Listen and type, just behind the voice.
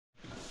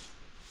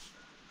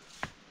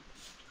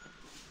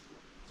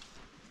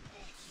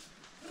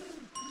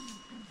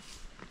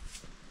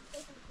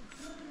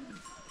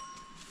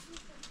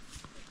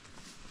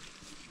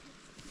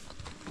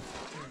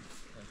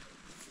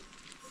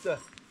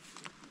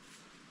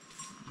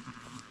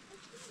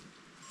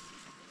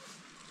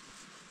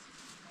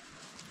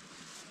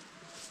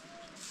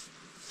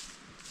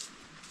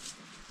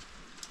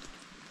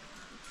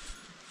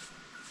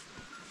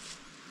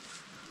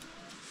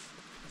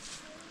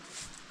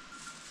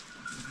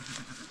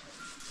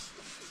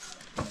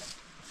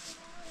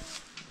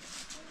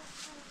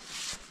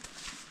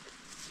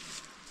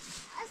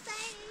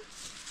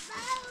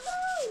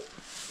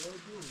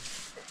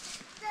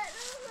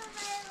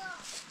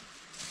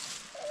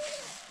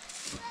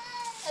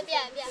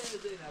بیا بیا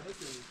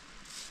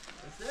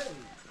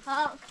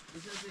ها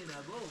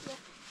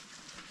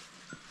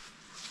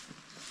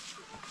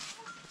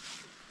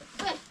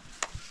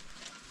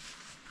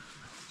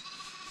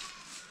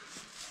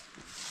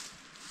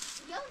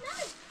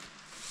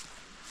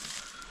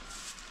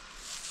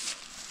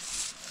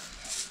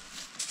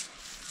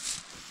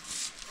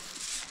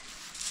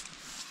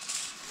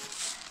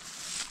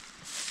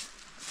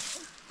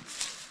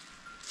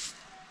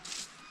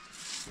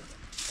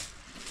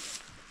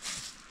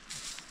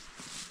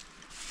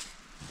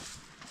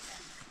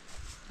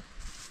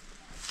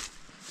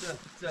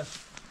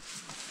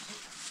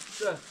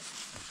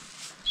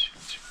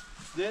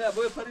زينب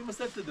بوي فري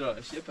مسكت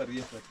دراش يفر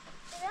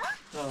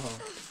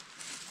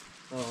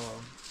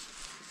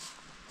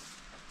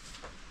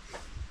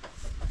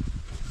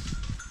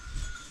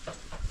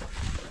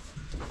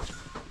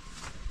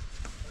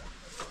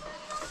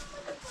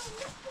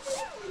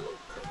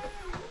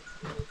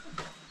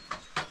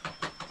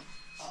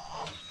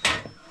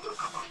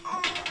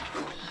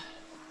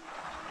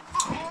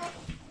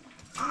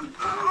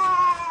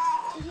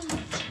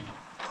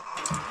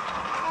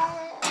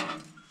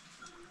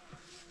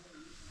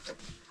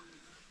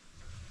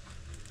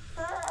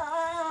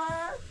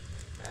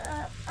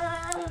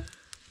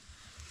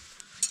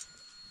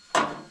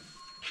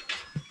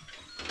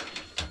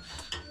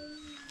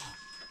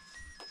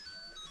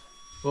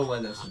بابا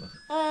انا اسمع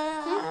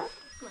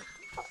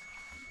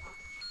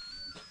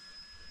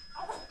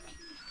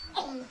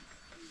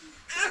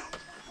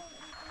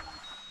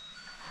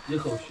یه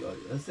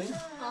خوشیاری هستی؟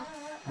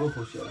 با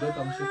خوشیاری باید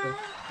همشه کرد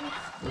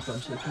باید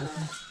همشه کرد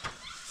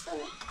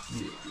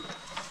بیا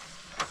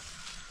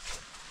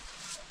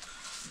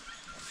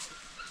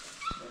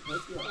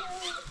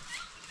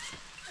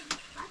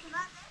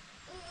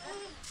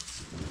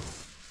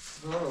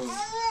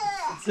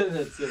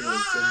سنه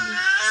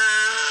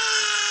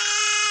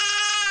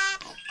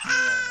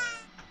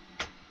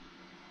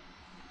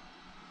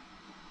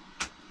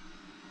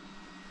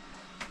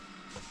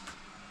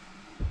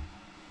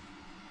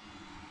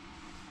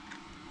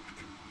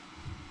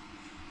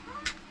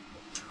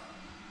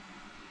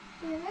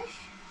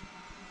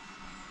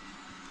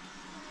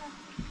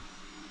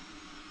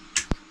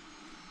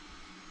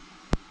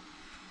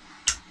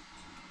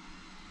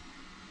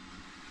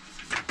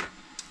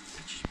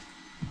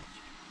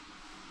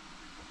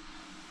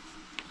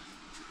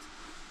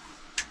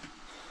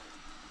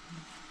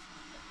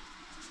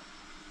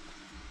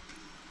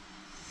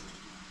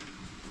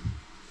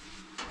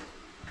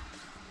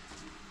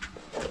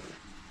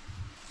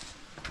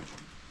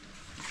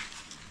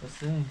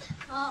حسین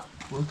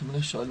باید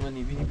من شال من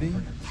نیبینی بی؟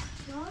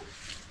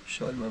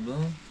 شال من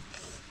با؟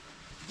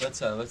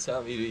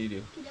 بچم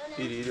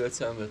ایرو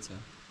بچم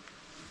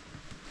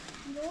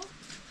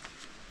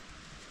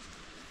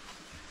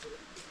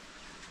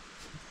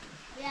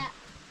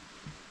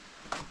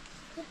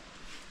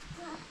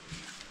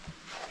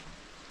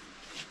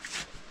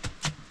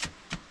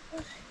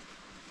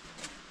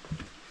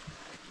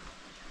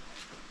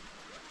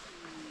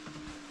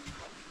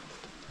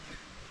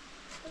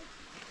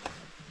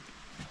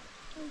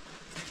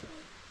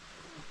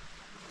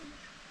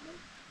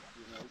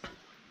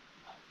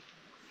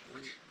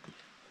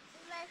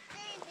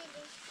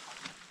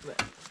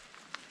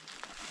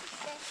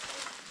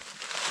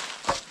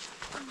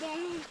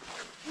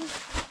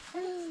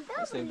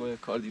حسین باید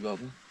کاردی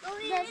بابو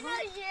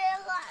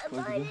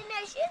کاردی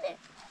نشینه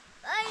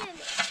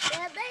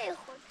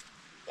خود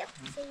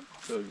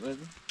سوری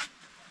بده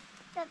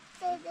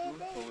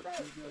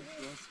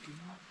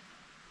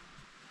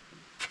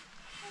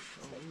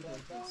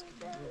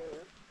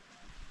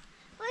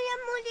باید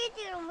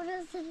مولیدی رو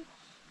برسونی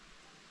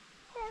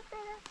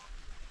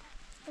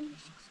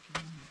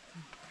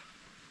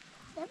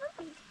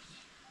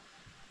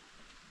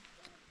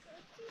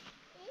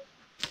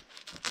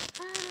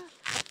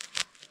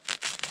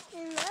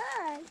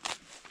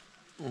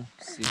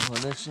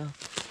سیمانشم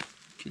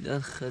کدن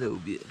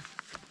خروبیه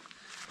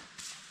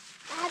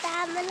بعد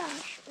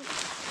عملاش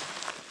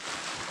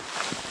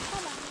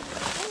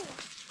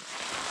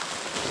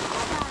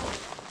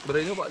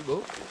برای اینو باید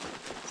بو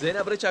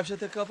زینب برای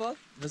چفشت کفات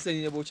مثل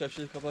اینه بو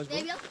چفشت کفاش بو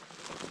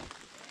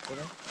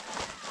برای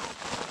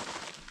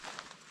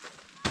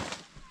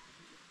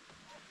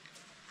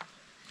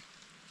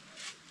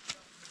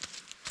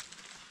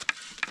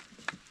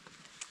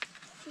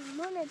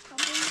سیمان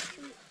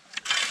تمام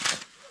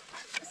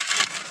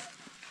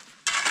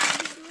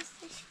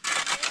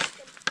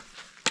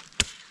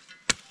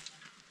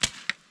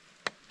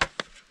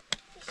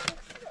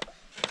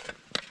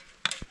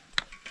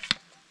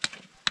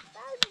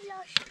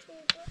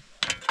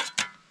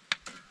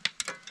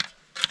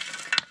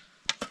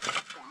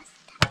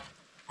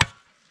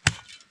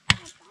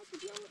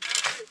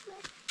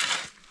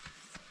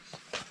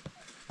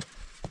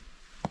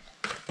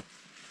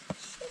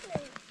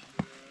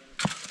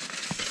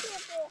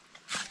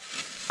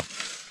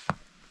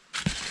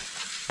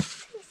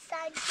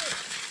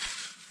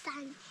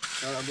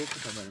دارم بو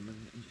کتا برای من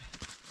اینجا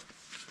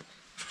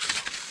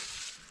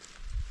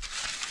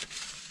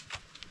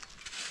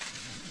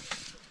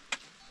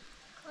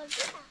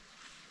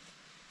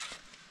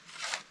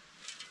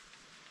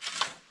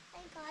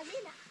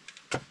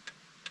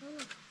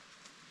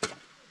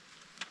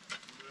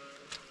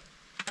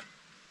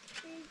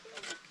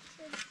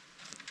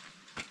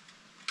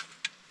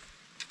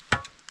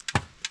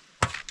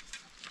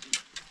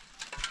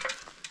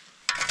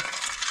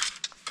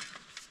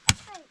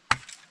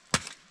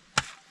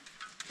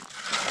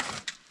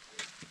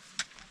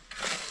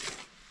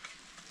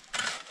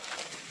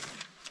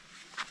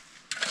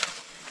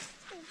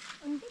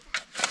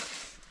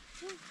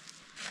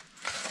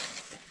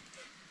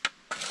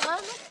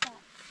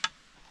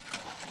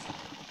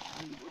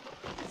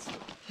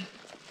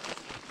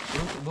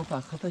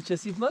پا خطا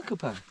کسیف ما که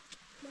پا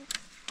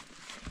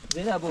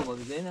زینب با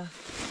زینب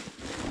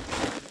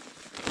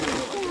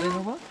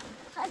زینب با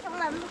خاطر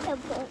من میکنم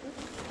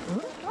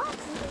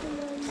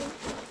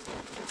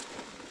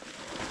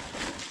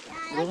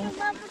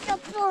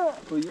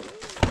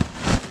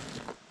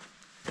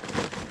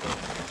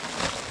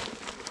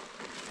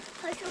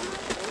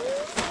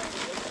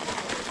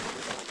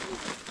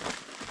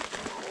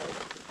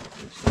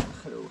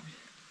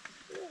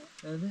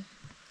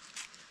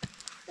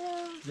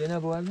زینب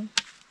بوالم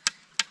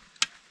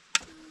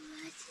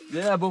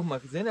زینب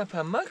بومک زینب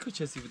پمک و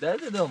چسی بود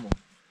درد دامو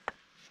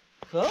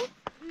خب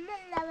من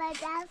نباید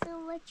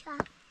بچم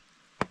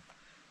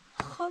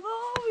خدا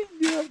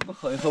بیاد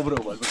بخوای خب رو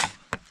بال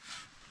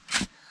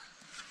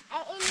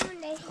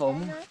خب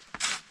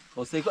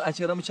واسه کو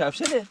اچرام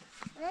چفشله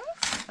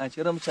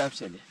اچرام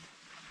چفشله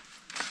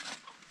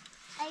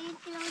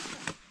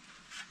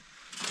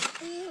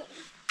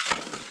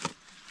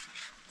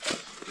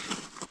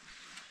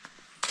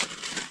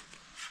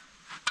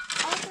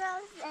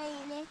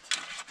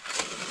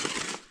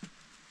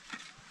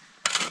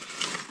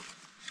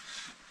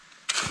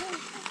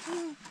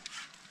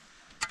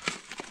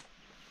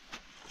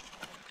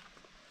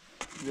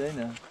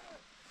زینب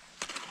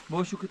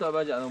با شو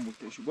کتاب جانم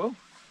بوده شو با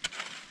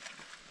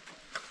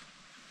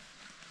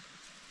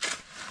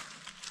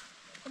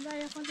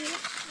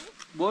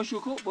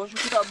با شو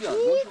کتاب بیار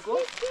با شو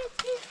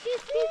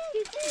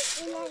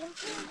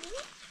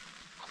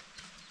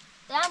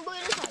دارم بوی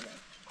رو ساده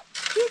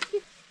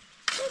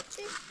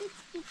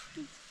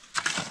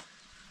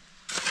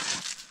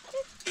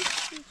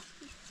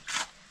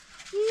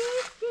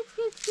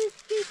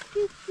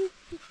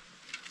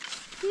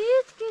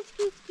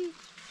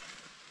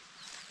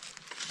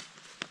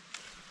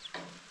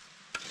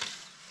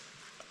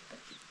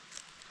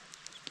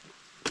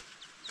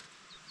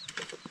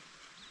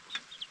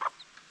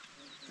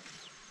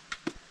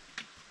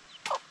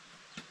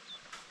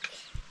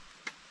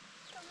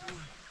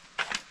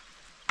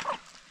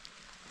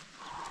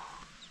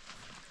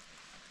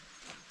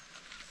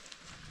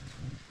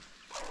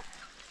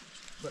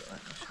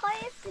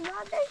خواهی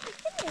سیاه داشتی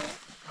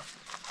کنه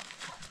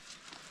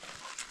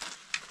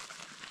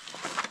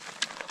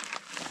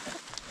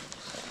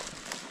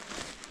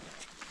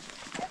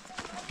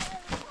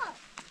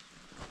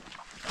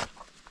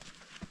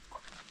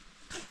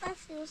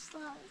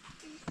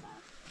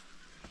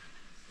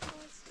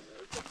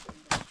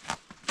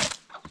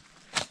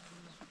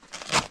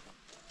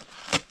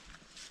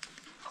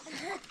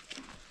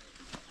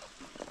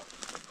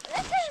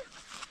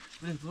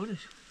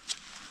بورش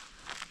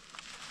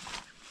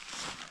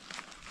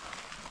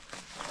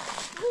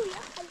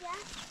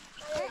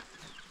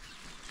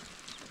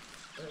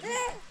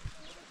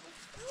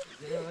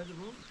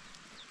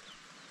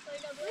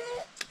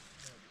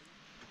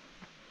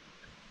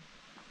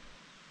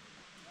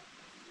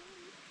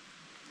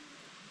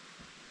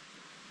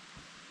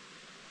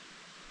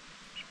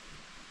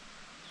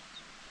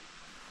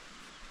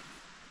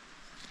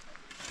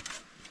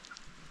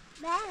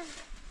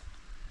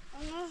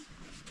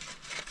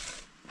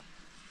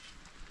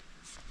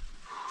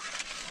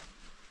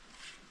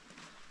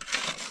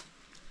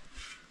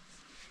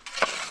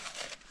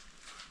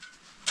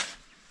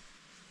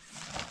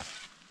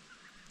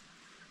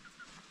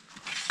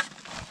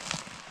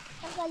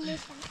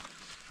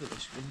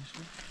بورش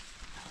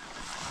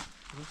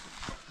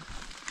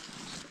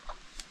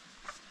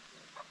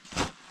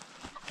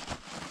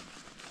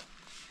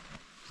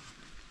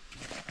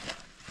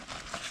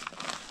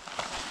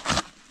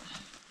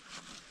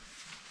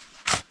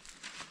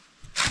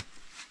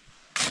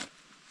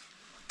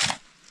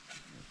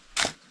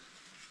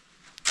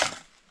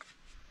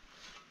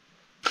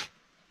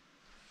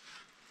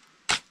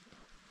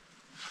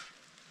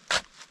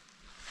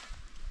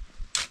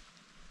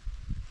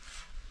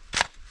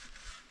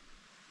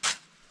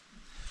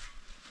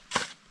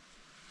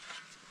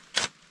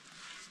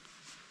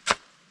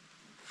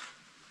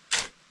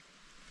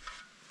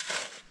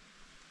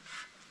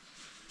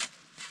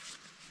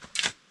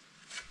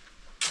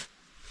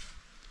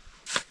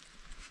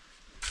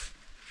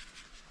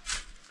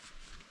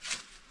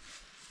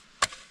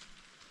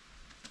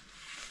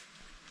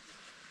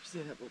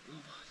زینب بابا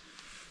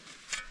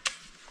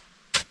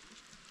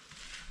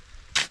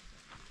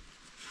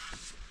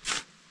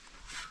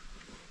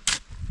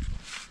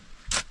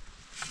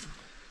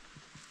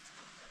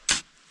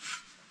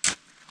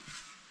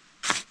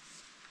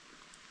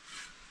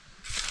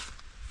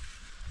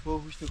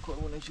باهوش تو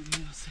کارمون اینجوری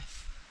میرسه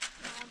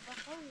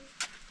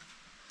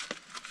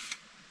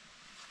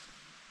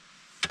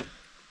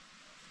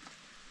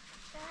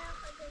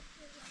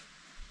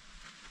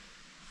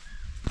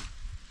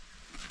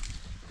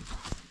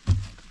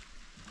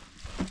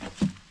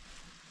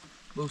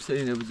با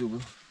سری نبزو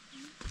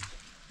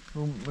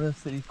با من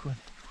سری کن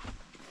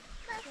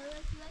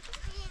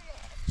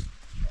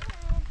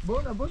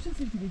با نه باشه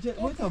سری دیگه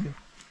باید تابه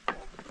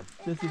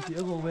چه سری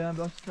یه قوه هم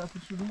داشت صفر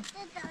شده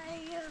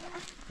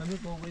همه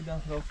قوه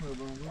دن خراف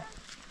کنه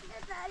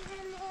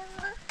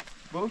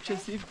با چه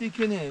سیفتی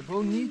کنه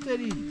با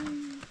نیتری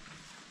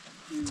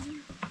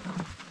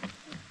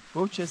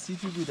بابا چه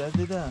سیفی بود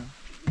دیدم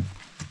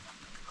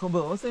خب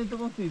بابا واسه این تو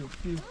من فیرو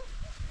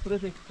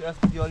پرته که از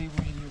دیاری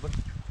بوجی نیو بابا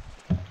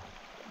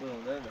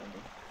نه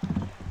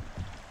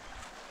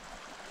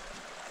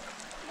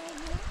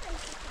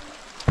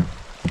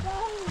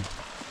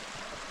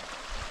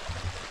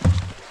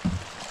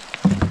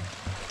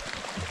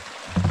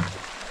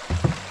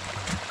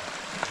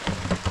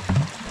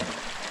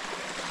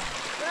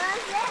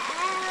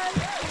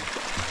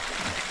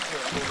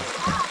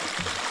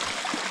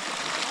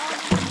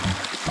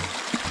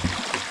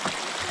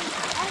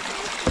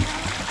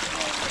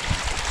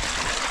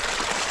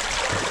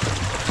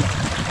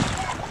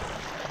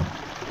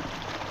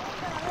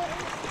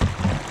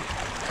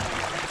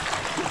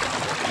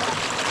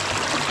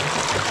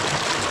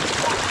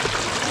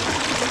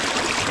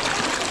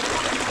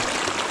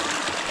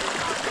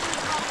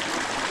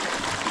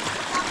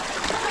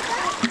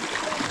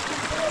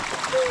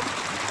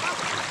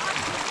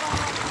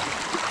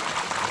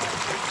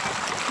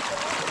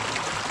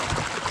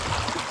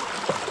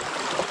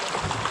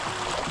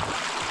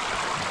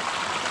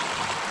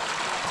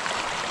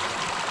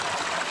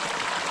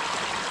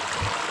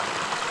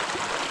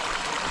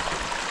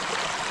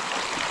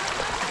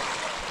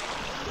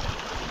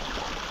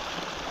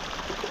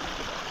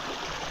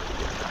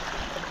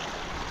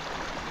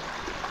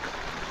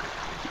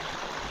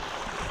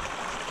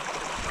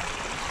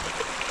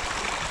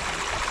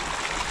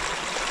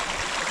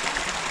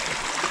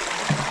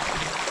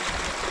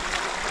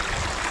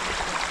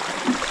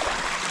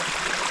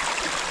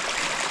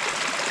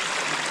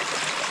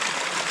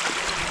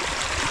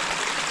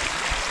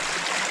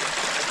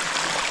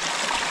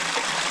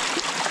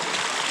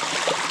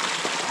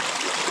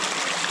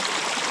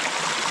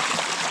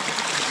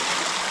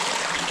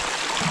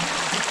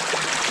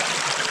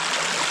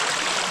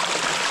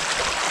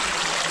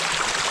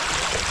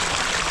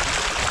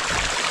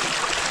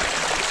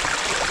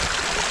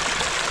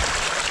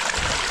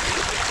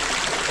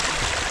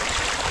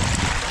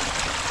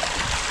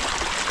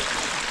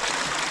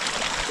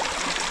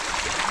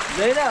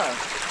Zeynep.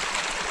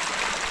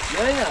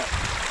 Zeynep.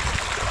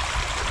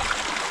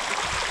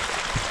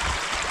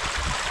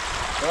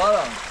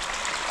 Oğlum.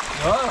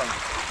 Oğlum.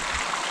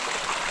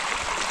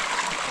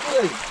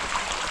 Hey.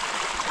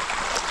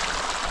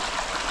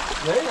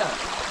 Zeynep.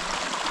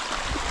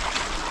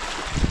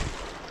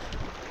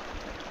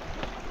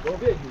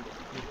 Go bien.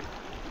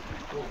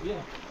 Go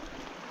bien.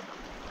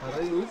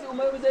 Ahora yo hice un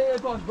meme de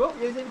pass, bro.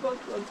 Yo hice un pass.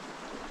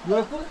 You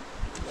are good?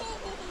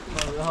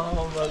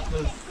 Oh,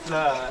 that's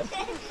sad.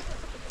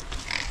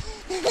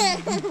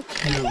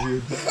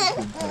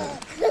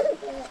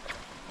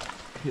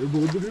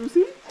 Dolduruyor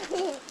musun?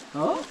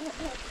 Ha?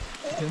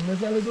 Sen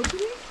mesela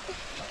dolduruyor?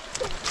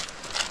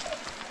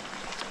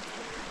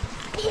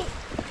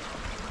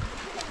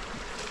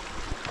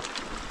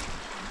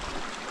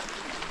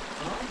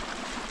 Ha?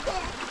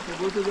 Sen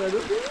bu sefer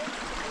dolduruyor?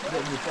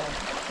 Evet,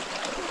 lütfen.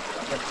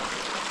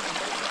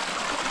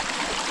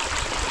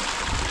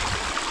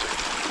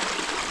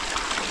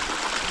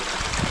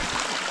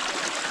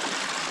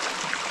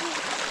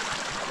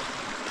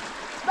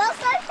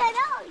 Vamos.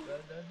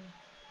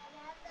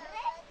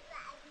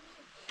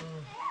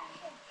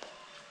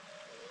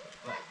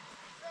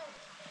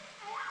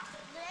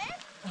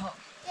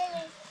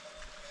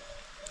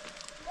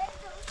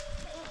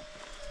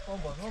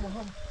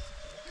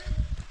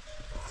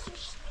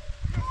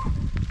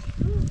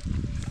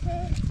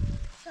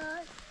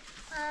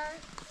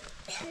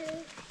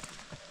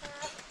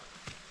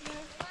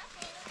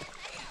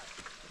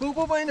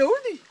 بابا این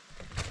آوردی؟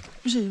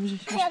 میشه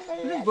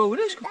بابا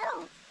ولش کن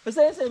بس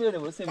این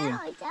بیاریم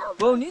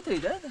بابا نیت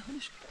ایده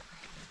ولش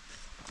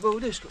کن بابا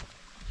ولش کن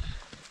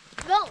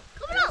Go,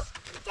 come on,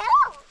 go.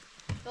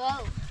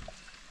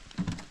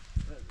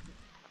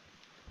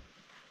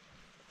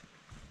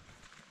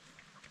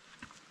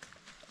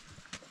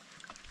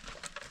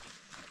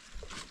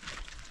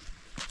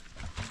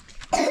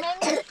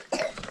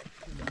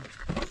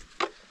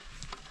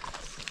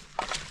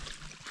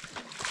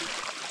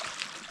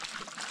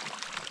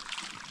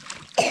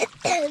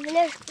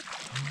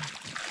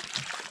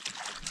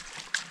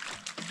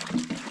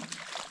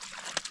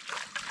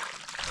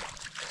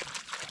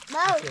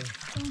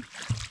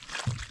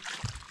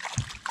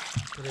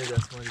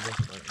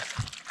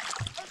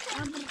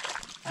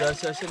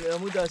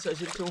 در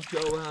شاشل که اون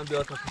پیاوه هم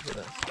بیاد تا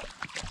کجا است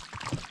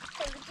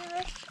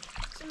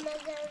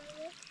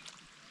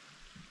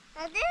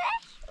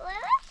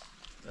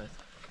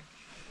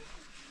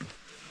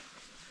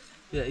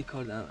بیا این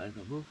کار دارم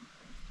ارزم بو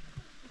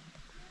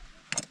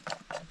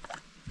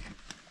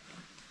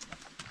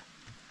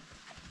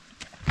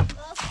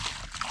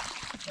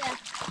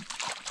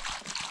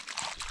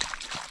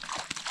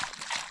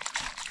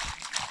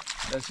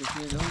در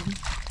شاشل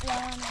نمودی؟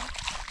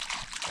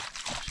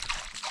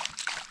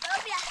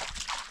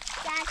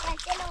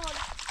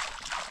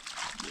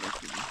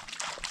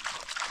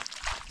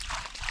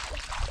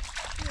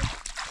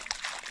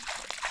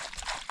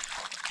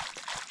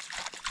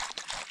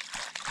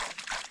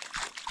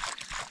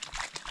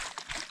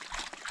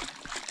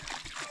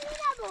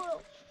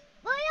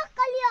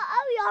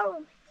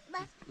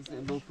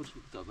 پرش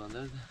کتاب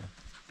nerede?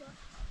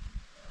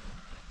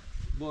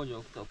 Banyo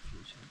kitap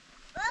purش.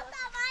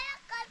 Baba bana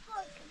kalp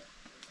olsun.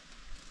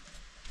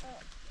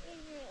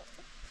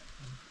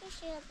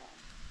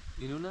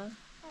 اینو نه؟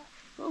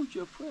 باو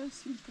چه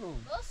پرسی تو؟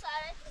 Bu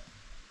sarı.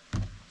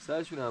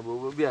 سرشون هم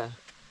بابا بیا.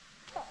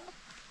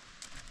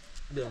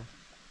 بیا.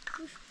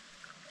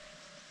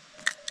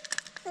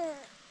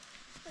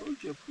 باو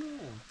چه پرسی؟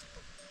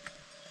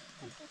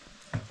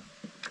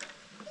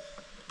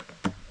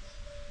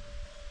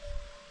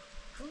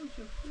 باو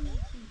چه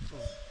پرسی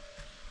تو؟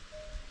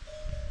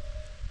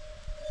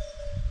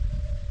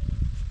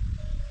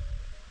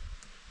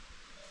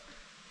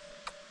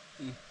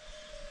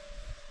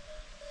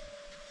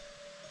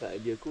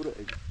 Taglia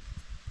corregge.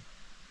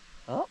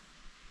 Ah?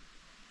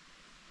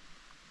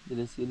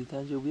 Delle sieni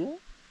tange via?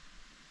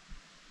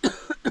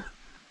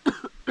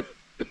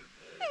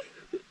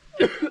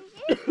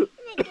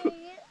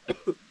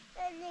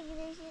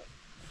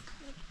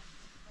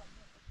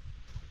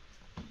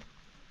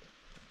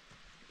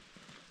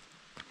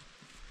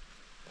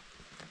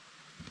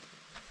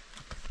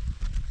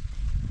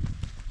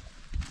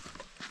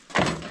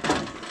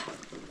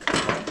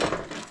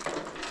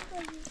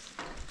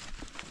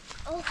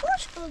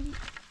 Hoş geldin.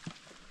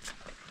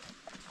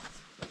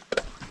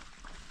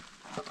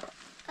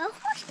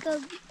 Hoş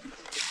geldin.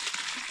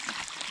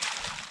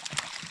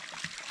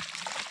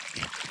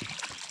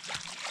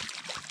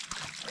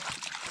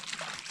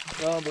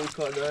 Ja, bu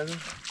kaldırır.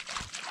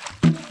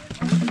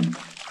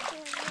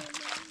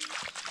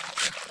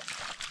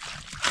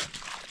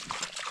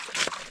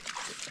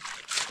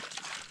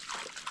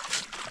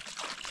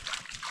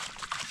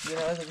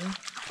 Yine hadi bir.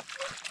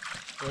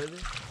 Hadi.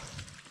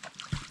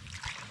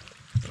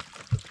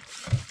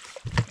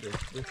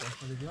 Vet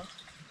hadi bir.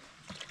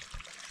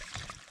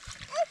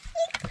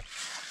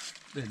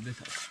 Vet.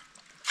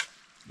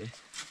 Vet.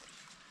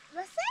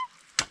 Nasıl?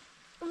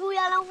 Bu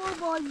yana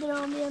bu bol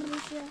dram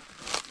yarışı.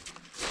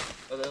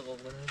 Hadi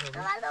koklanır.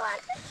 Hadi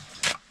hadi.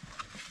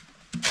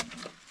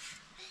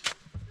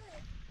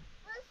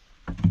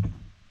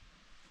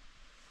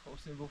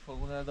 حسین گفت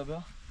فاگونه رو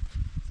بیا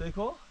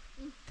سیکو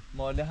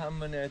ماله هم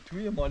من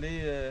توی ماله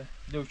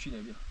لوچینه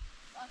بیا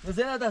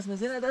مزین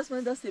دست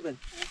من دستی بند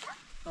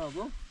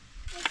بو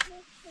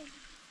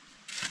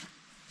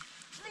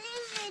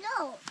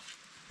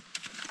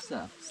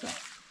صف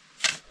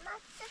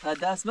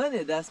دست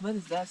منه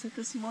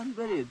دست سیمانی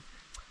برید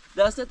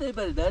دستت ای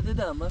برید درد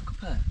دم من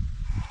کپن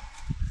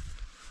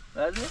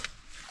برده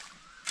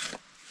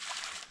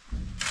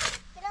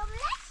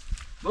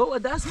بابا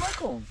دست من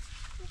کن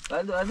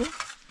برده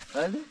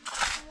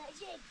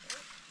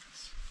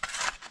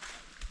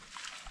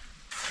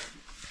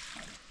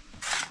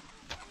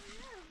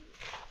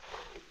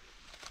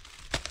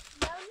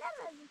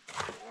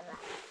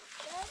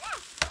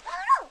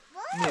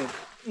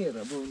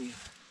Nera, buoni.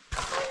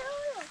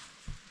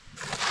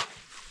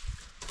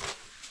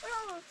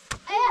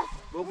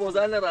 Bobo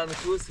zanne rame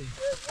kusi.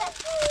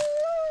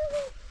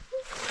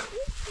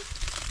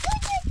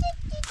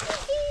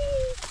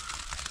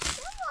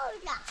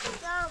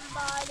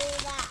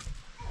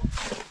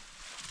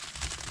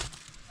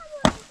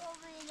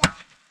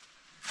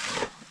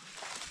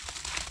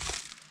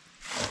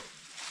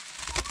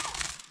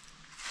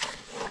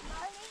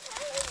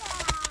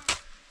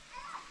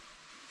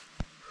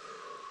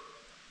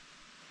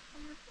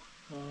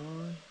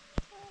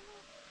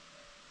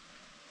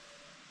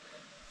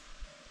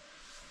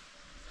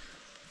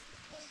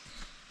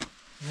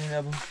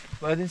 Ne bu?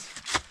 Verdiniz.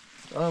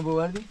 Tamam bu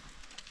verdi.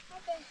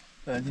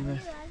 Verdi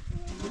mi?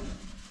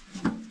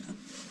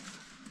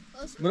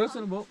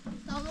 Burası bu.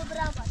 Tamam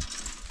beraber.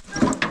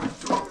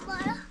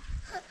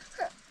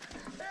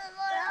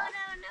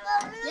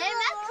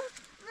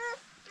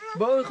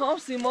 Bu خام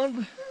سیمان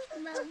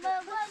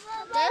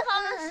ده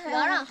خامس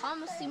یارا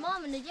خامس سیمان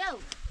من جو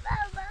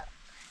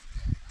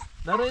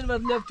نرو این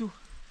مطلب تو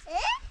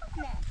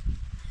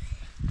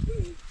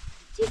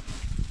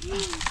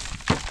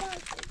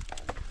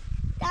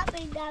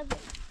دابی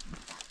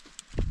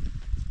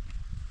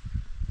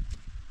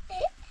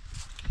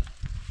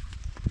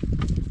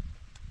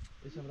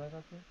ایشم را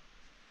کرده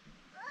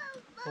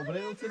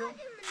خبری نوچی رو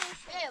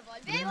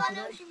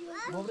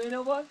خبری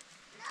نو بال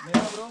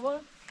میرا برو بال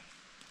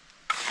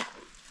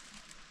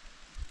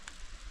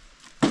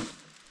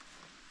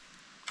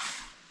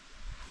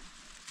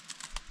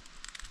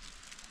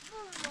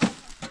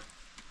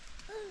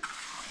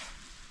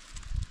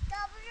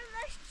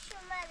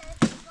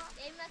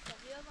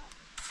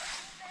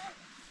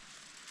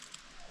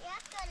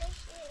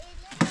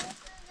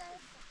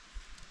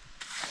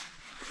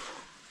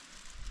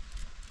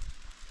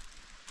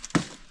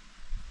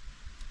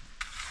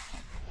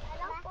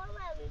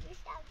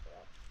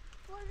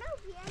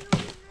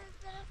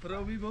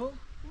Provi bo?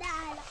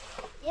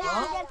 Ja,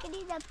 dat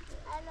niet dat.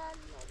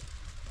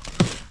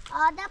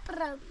 Oh, dat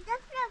provi.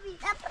 Dat provi.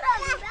 Dat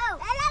provi.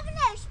 Dat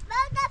meneer,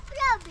 bouw dat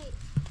provi.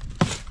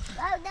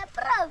 Bouw dat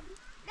provi.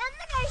 Dat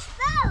meneer,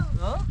 bouw.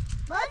 Ja?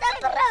 Bouw dat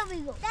provi.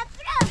 Dat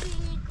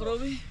provi.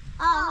 Provi?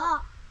 Ah,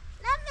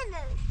 dat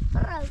meneer,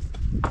 provi.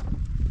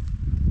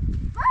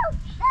 Bouw,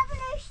 dat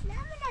meneer.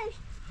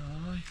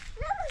 Ay.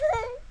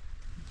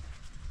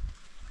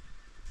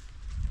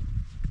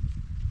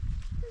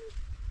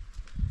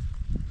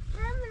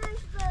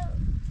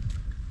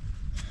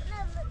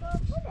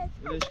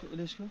 Ileško.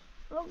 Ileško.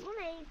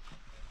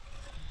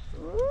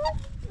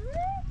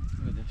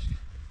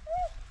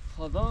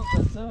 خدا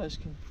قصه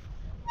عشقم.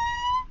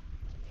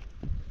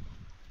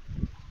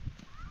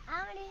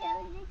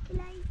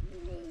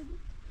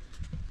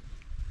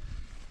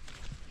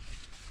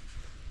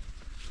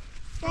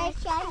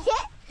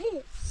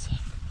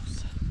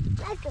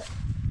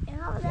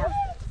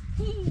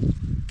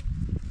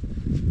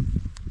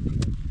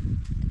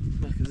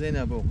 بك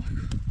زينب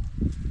امك.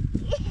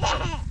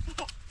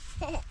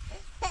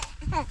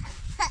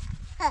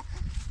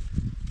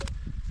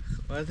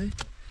 وردی؟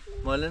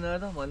 ماله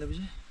نرده؟ ماله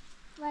بشه؟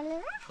 ماله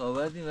نه؟ خواه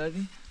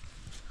وردی؟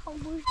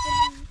 خاموش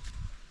بردی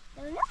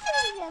دونه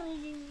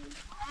بردی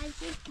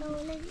عزیز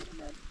دونه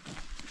بردی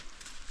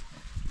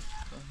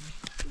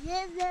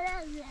زره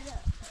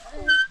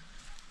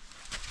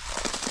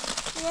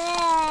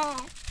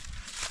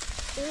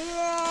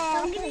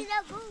تنگیری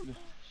نکن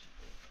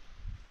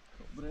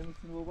برای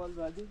میتونی بابال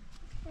وردی؟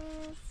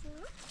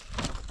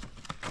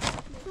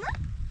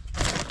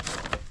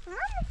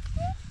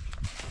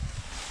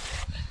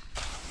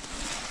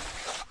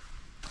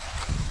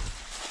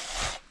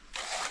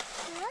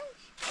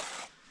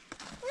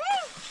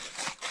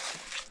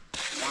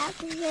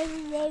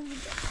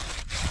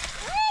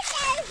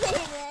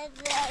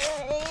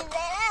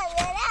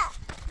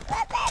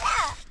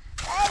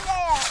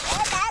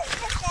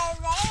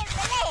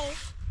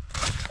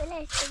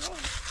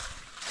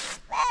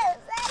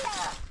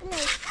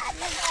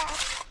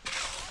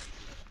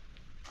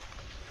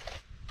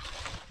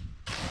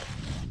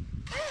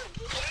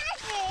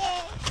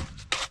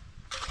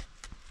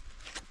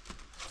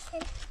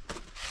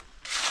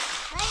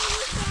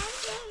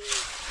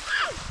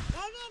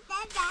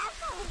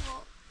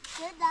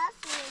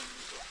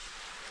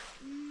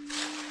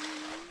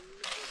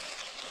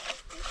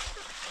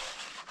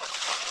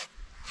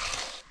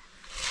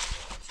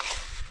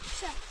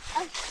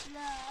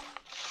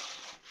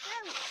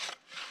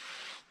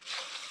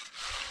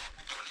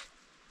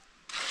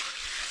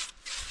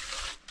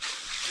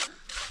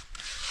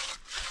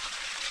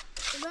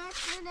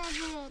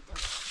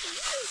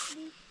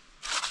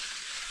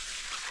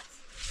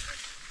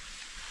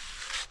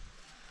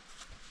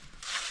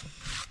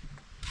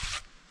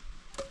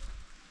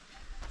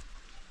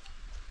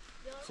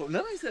 خب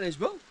نمایی سرش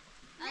با؟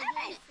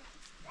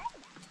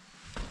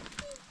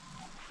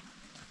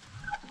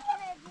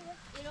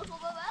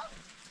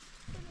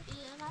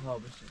 ها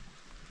بشه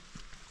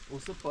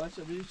اوسه پاهش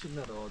رو بیدی چی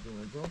نره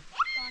آدمه دو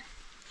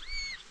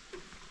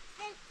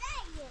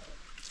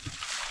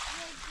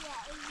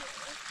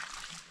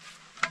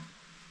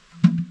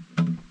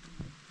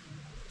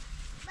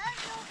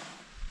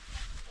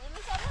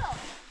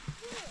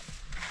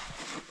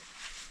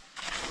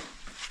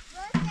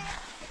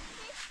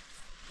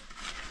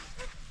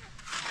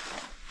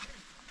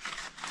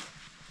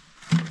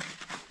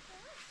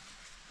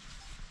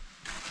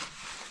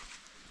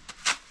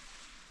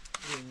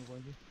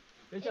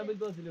Deixa eu ver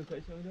dois livros,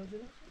 deixa eu ver dois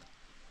livros.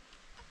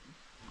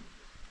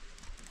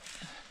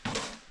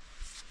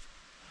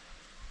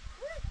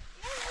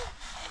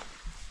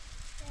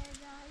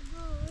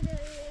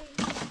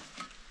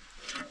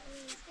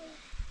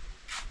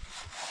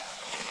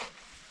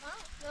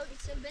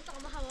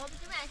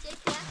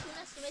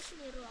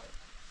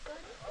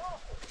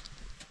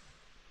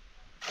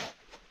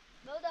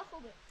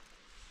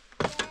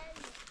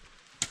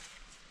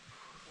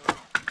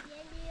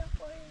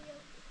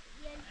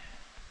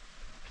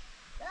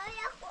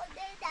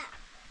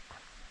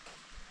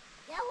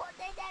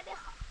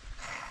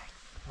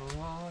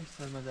 Ay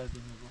sarma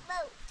derdini bu.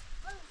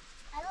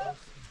 Alo,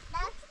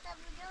 nasıl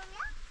yapacağım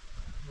ya?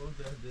 Bu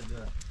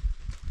derdi.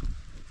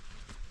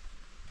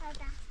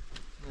 Hadi.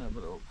 Ne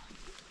bravo.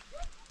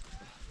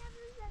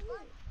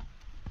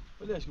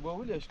 Валяшка, баба,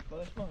 Валяшка,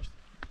 подошла что?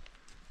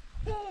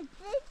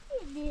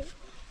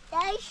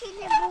 Дай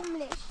şimdi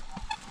bumleş.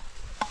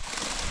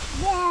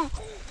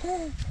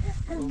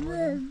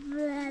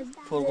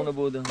 Forgunu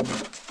boğdu.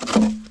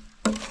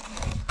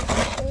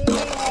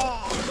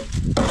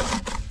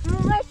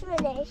 Mumus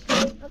bumleş.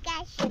 Bu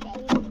kaç şey?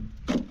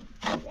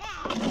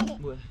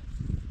 Bu.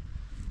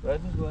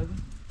 Verdi.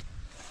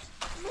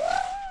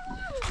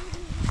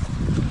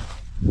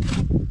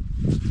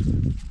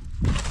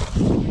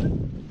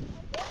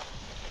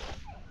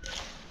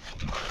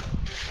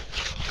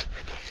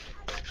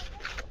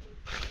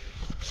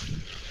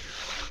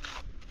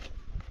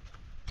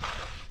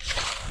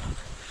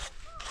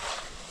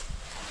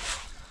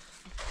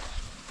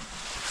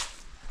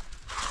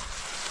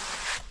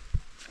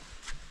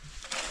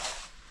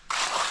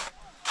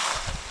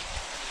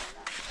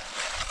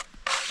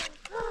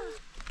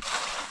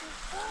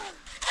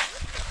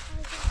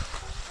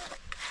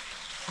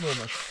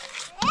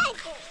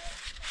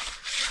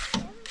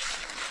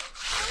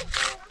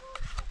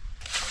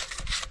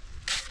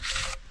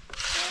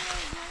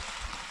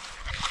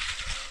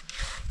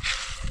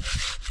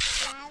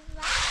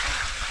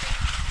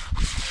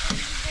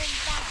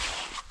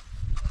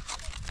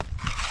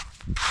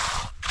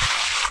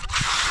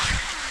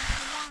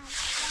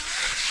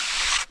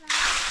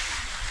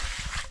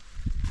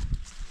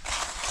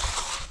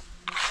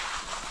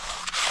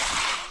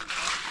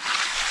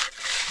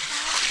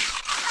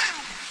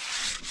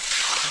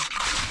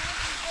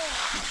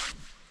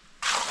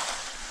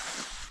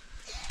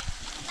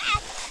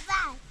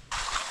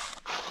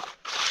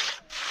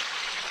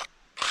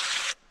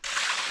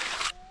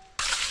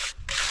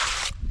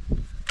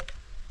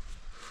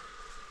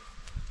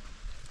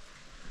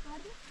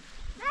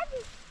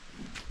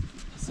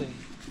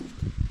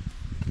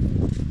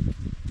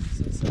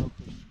 حسین صاحب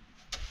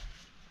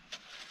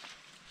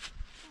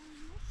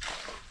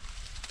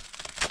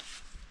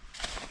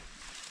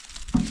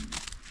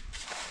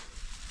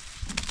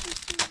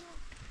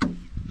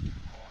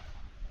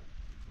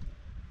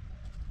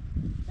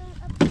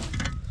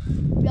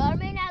Gör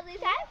mig närmare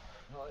här.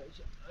 Ja,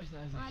 jag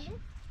Allez.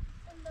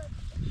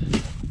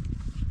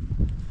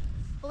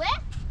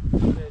 Ouais.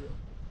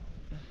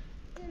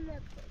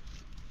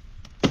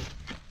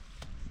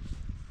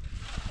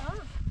 Ja,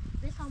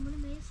 det samlar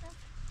med sig.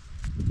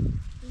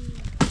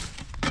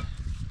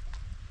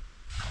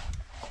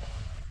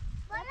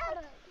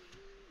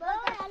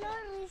 Bara alla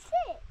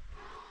se.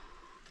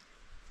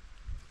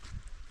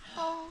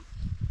 Ja.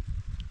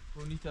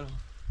 Bonita då.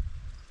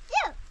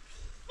 Jo.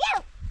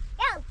 Jo.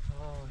 Jo.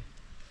 Oj.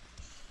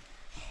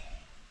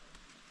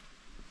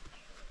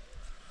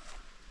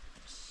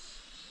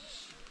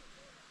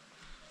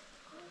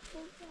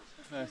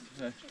 Ver.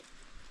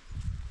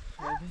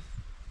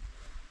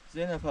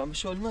 Zeynep abi bir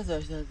şey olmaz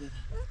Ajder dedi.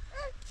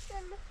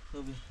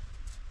 Tabii.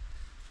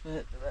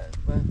 Ver.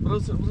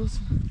 Burası.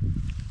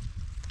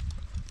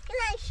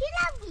 Kena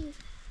şilabi.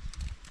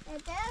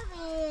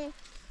 Tabii.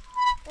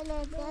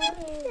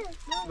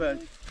 Ver.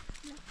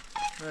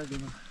 Ver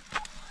bana.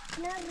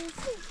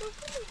 Neresi?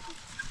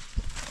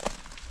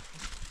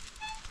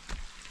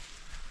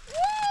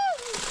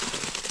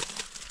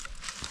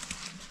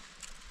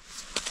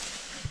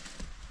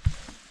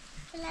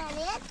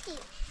 Clareti.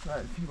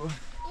 Ver, figo.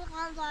 Ik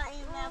ga daar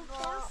in mijn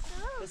bal.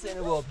 Dat zijn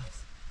de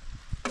wobbles.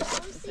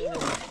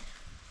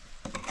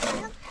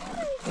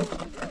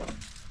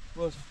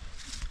 Wat?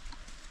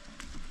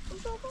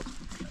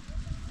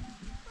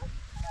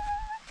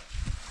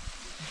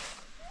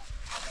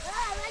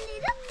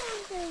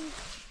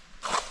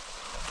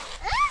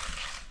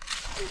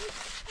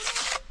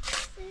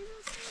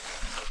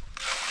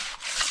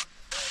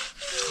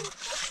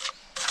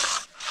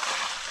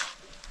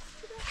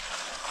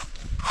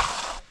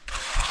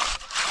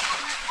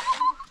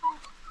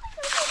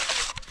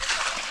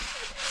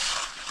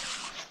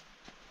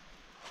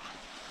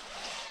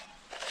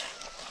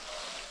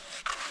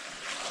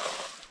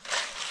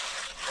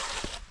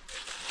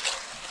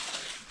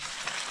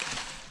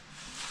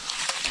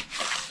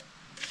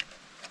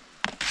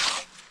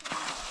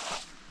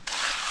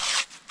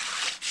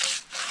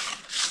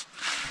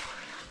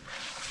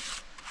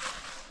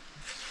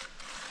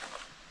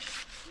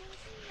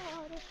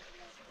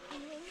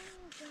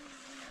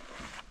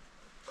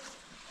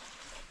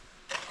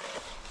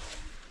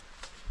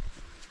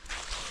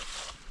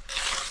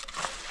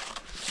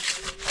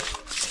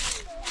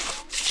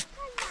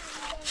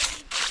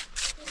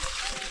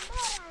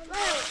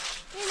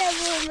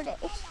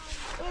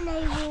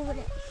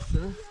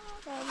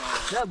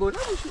 نه با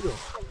نبوشی رو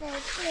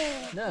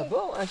نه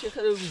با اشی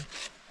خرابی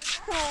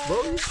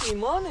با این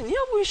سیمانه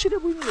نیا بویشی رو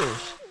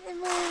بویمش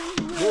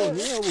با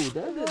نیا بود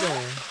ده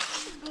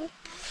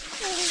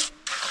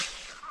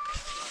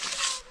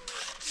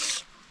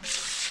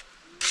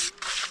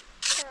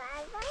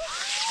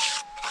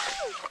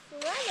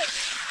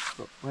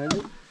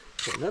ولی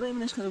خدا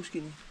ایمنش خرابش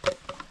کنی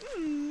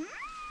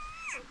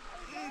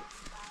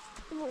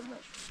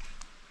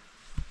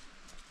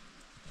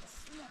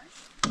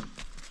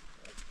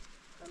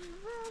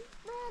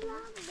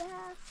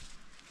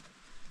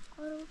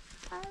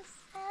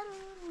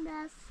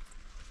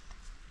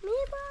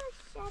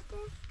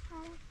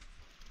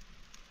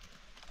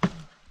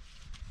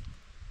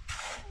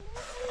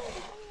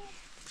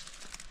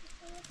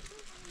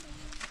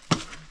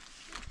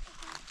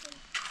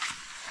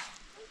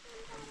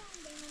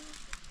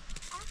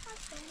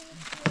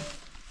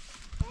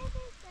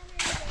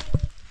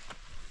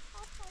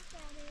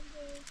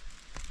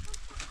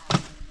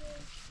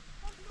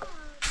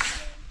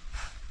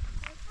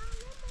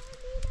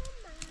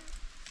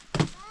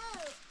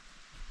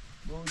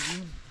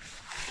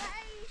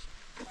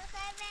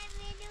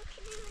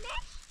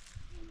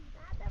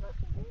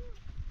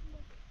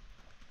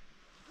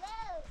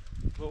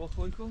بابا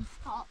خوی کن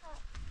Ja.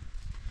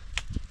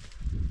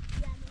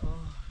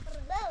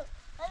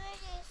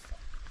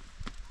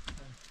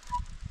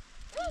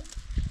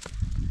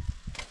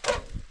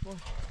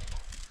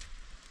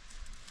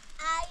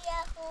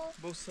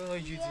 بوسه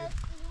های جیدی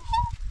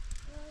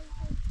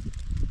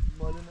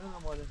ماله نه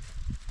ماله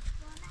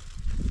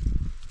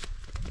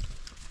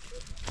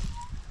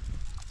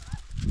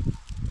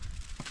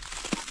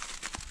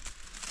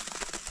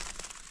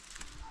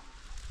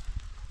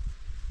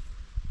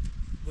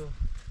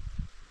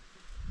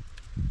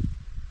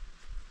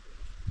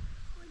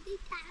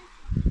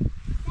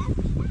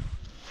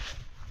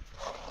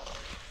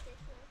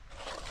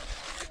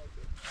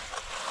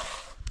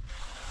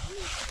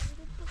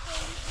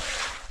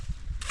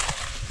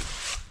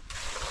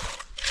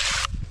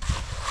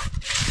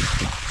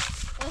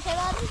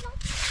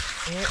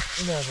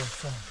نه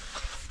بوسه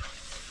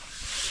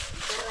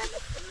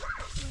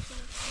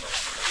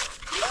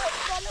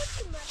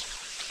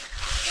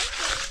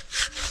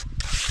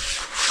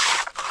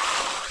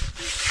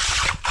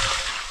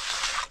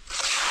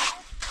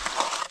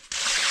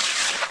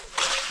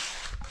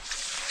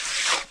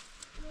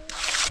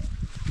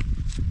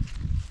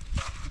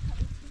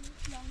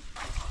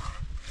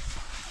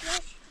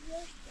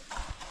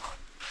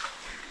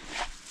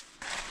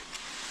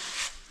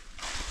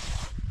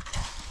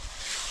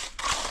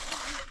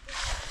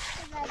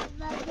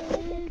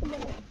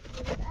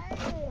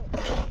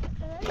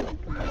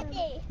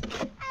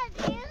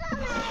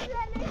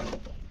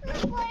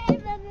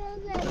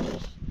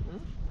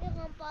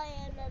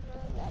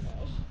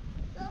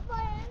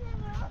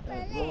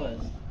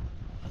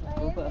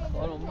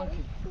Oğlum bak.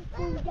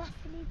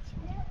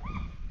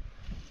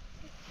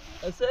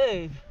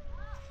 Asayid.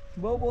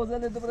 بابا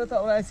زن دوباره تا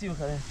رئیسی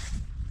بخره.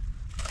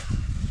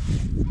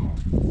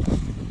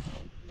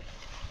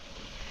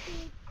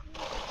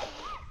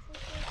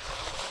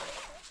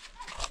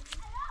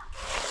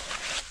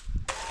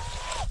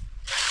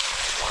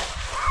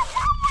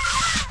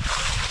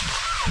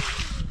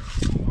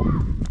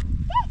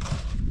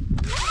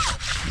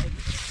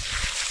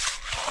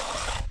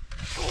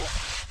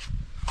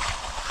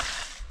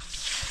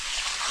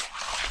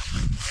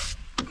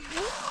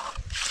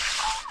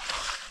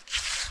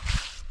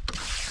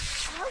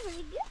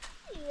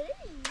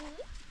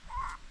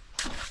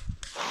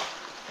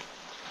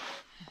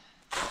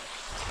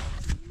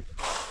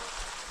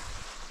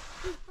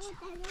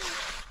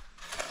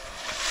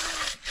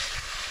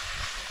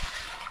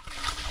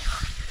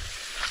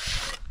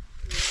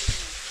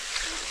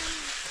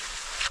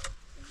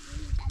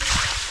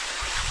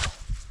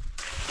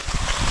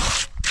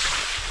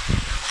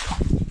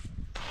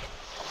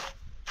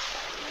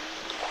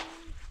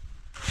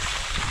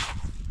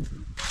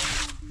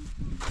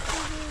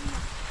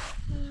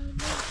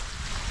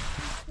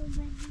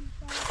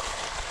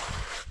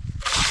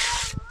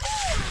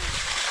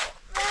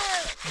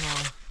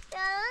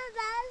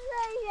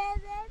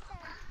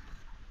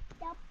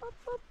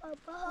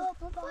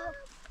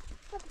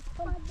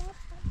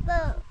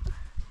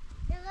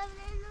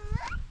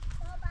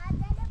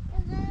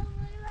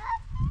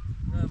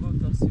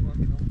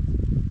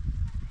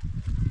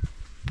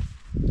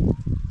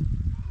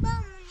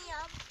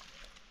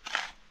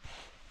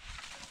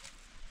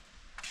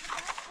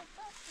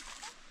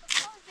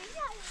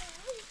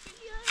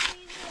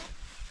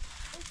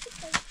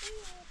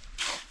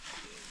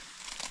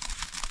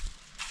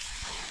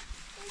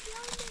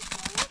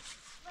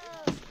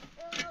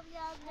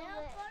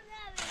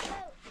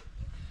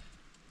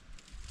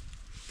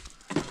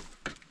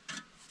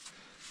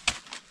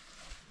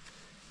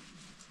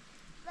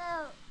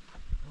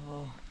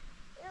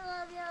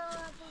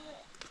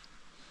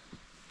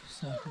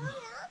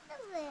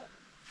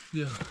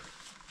 بیا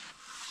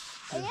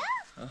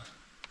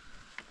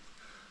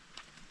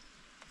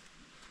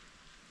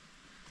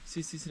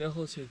سی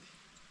خود شدی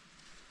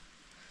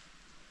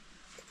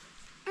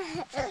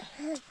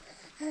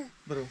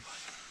برو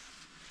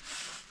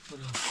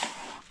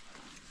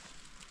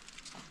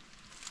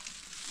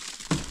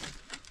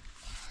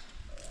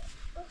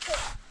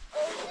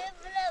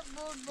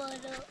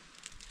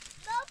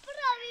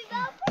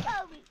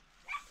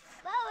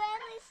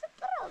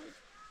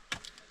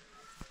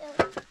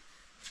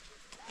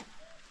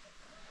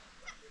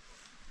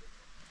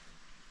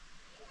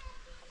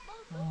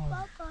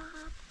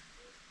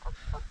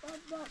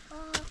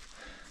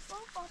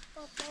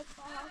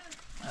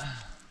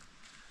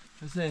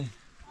حسین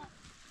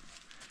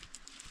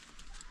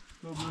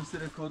تو برو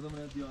سر کردم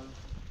را دیارم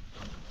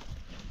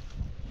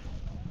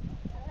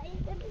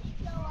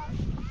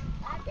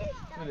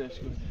برش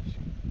کن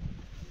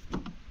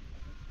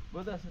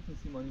با دستتون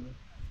سیمانی بر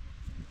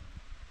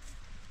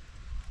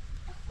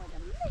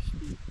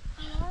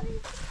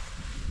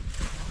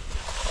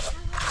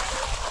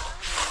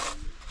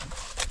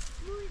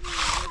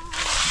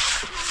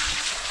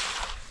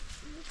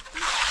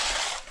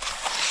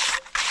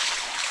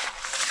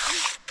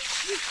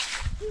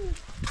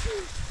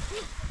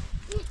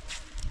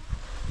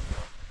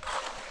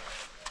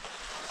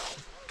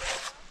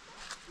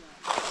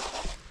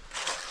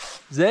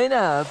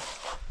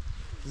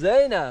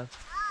زینب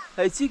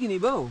هی چی کنی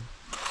باو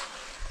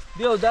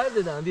بیاو درد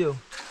دادم بیاو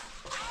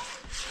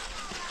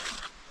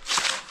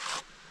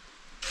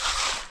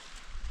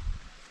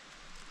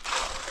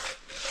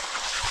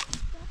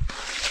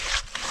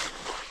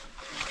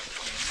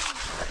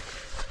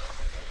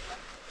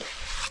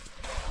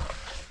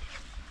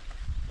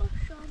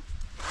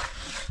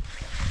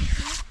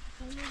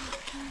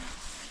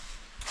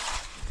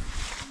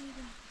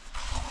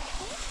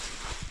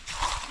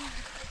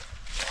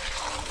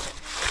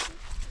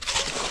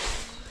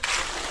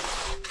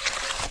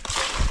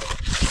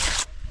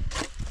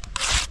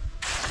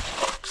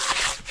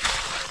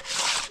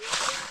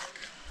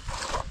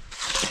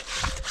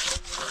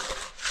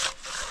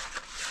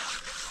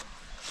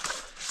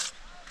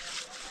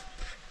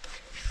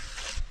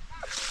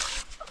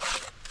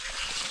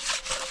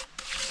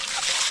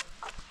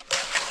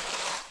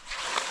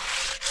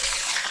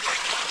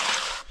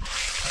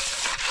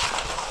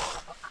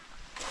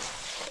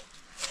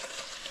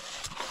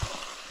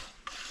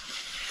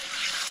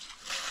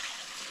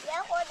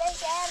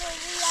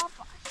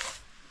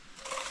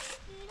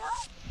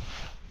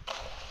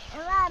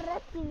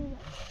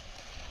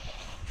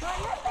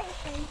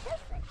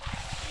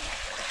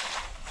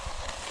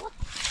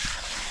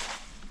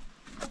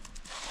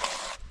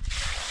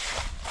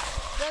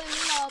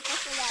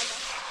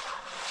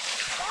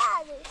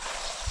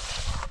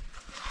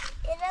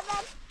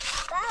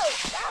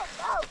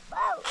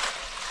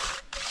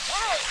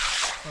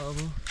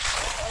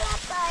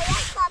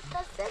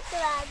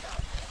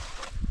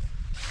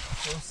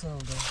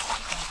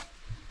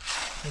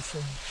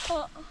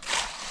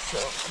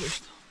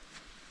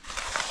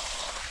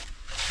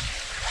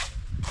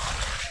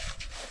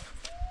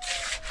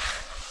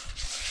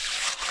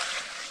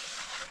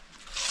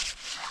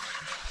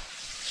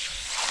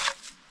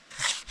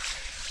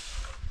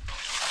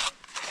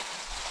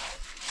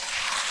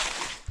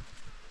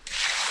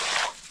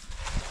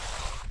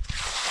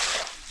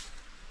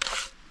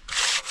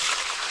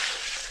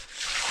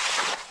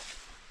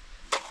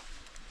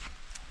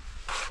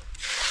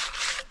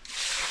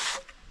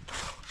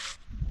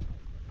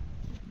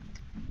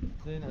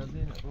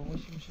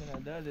ماشی میشه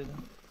ندر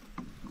دادم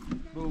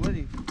با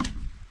اومدی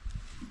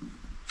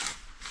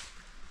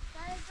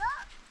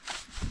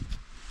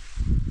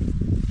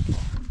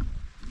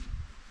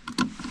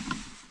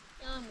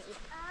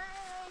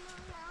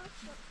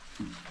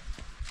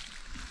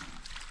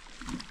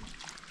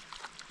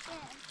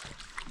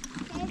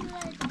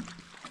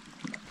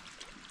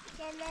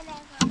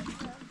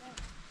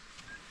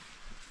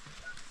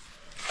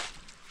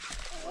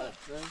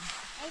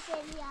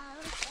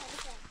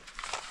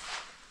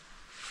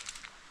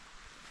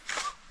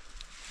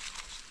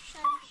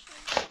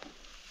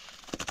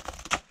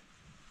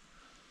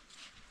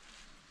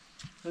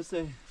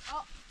حسین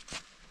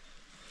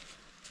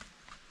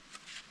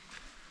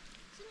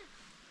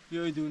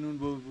بیای دونون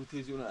با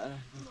تیزون عرق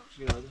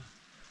جناده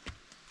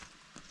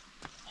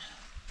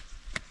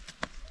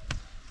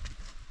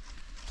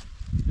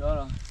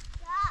یارم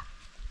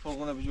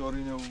فوقونه به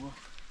جواری نبو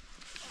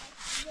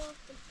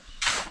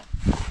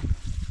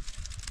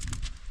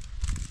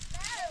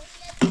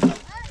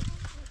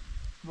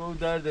با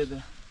درد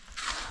ده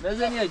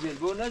نزنی اجل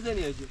با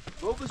نزنی اجل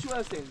با بشو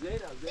هستیم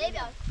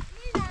زینب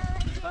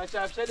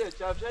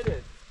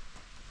شفشلت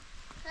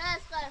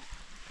خلاص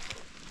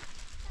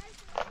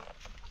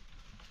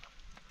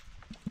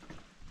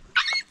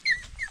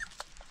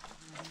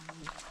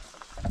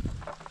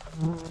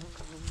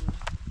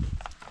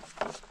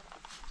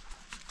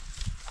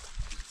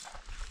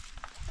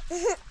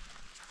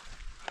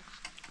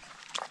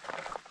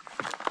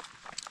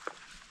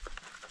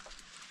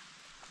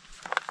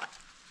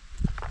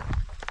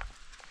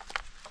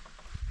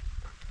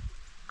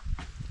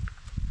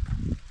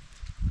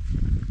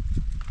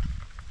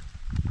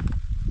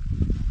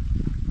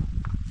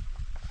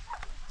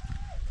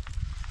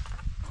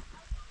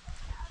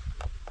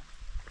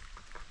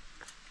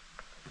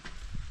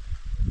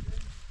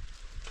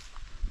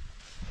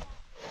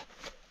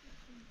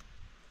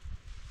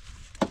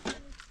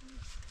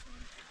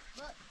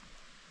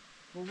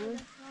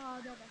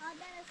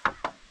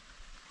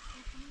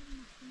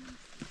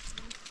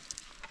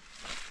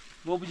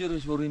با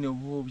بجرش برینه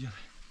با بجر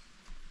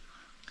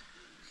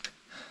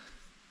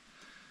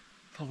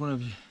فوقونه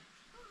بجر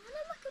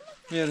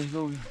میارش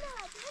با بجر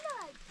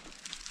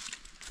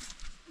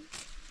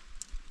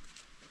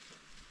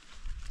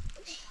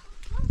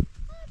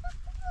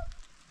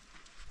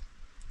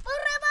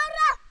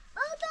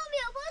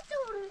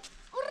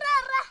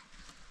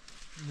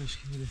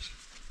ليش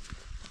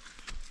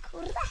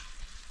كورة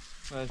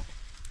بس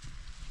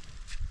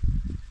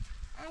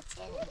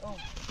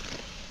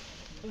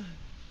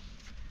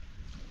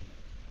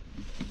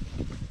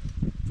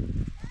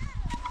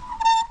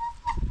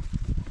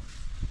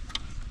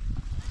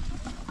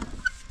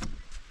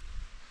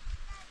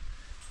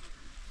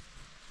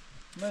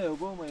ما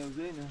يبغى ما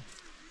يوزينه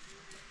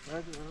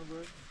هذا أنا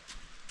بقول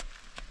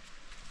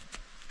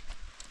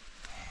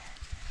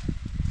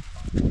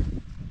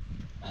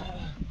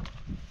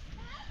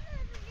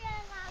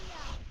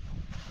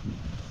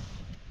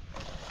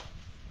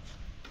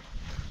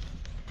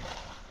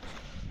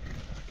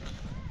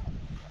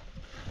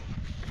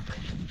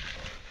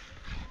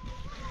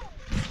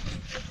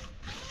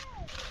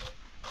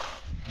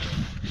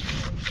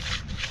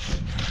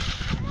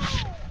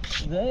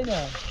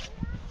زينة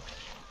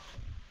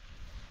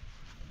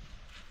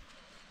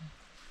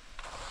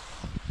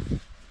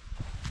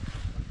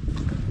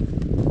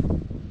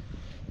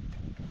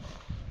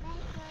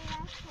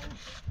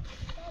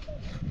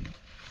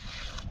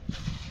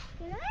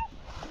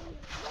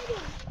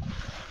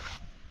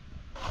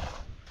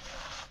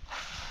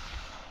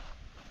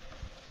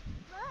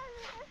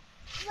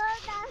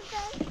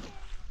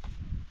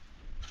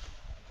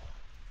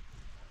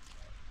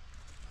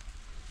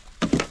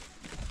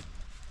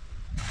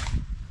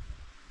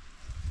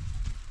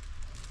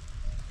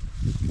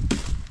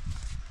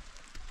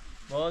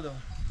مادر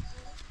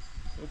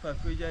او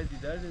پکوی جدی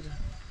در داده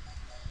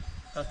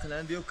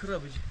حقلا بیا کرا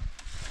بجی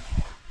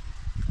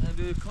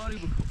بیا کاری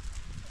بکن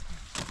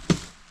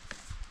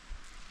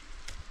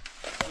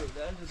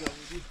در داده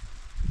بودی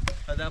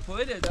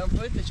دم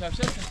پایده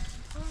چفشت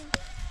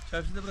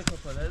برای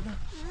کپا در داده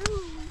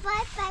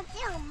پای پتی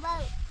هم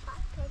باید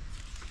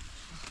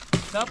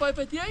نه پای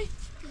پتی هایی؟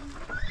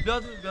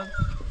 بیاد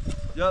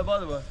یا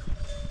باید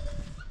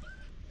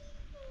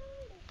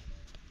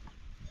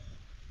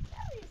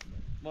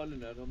ماله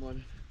نرده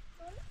ماله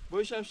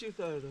باید شمشیر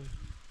تاره داره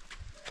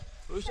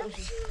باید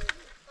شمشیر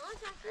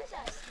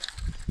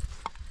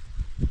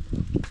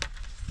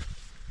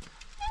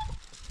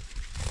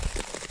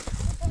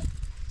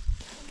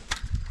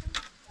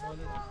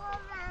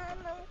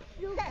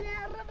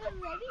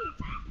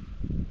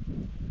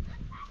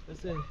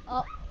بسه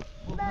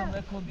بکنم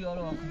نکن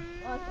بیارو آکن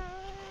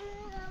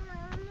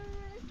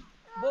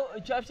با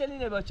چفشل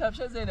اینه با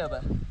چفشل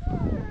زینبه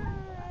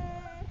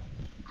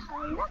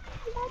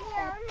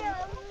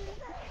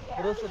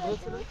برسه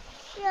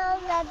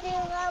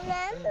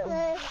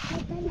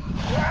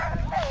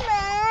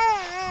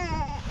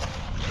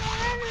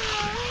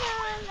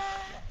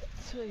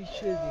چه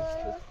شدی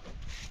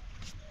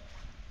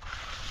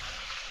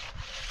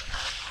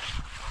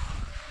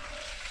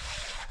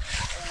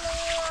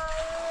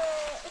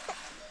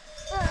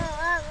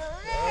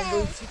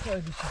چی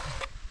کردی چی؟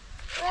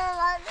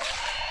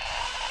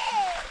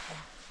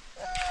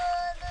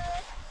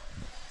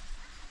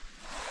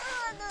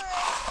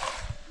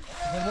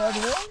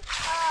 ببرم؟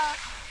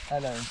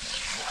 الان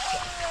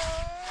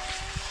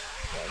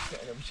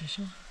باید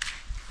بچشم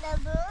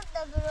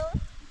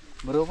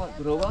برو با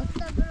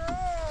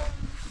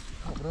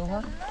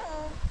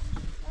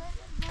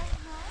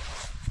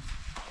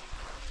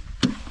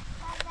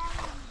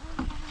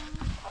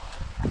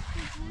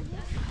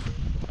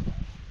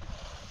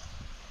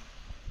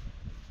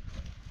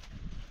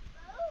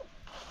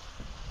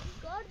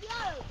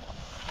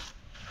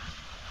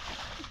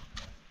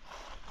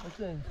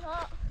اوکی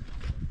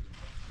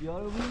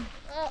بیارو بیم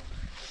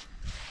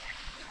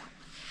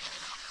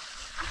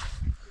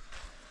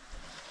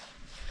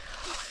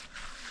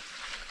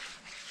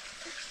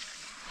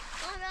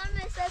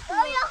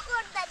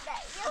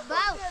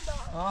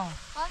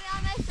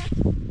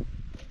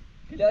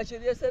کلاه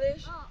شدی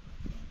سرش؟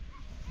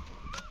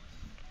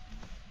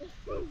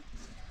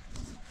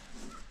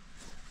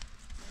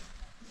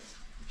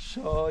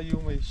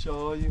 شایومی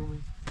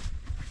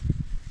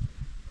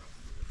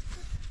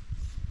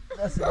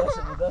دست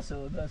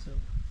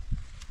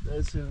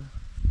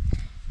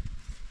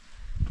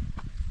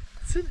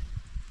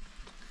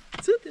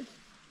سده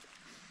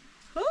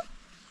ها؟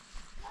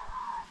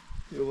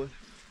 يلا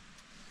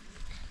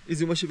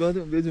إذا ماشي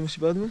بعدهم بير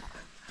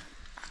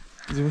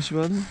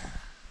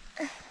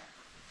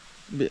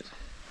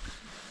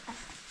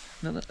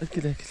لا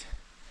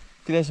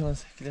كلاش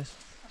ماسك كلاش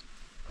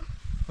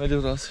مالي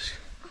براسك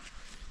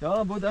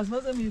يا بود از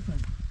مزه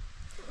میفهم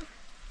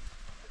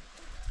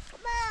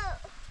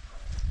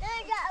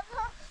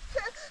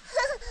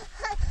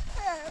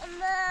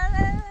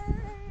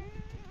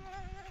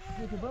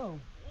Get the bow.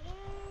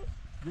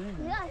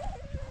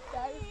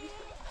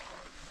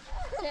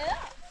 Yeah.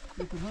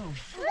 Get the bow.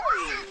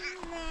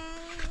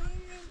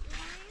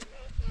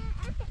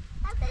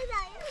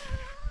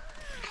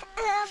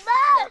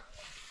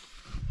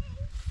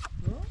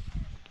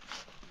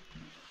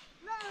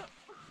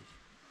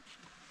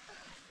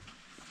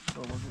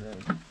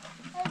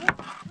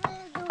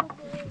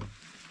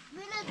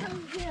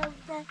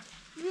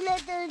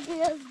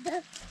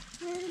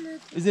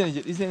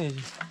 İzlenecek.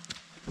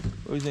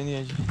 O yüzden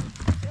yiyecek.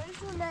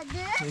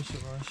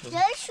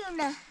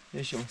 Yaşama.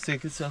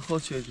 8 saat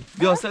خود شدی.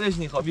 بیا سرش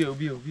نیخوا بیا.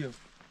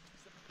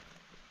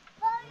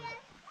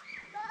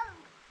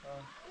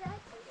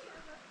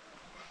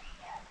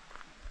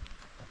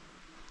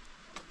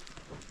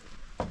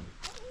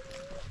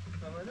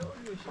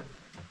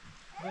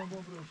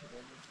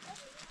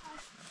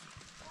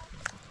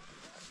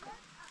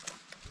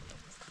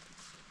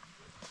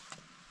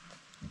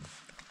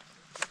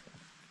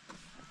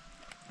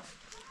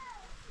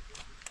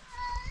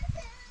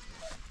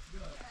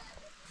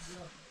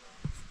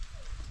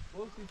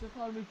 چه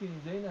کار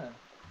میکنی زینب؟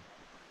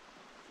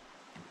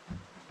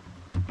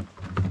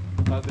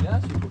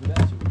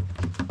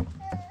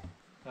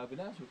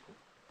 بلند شو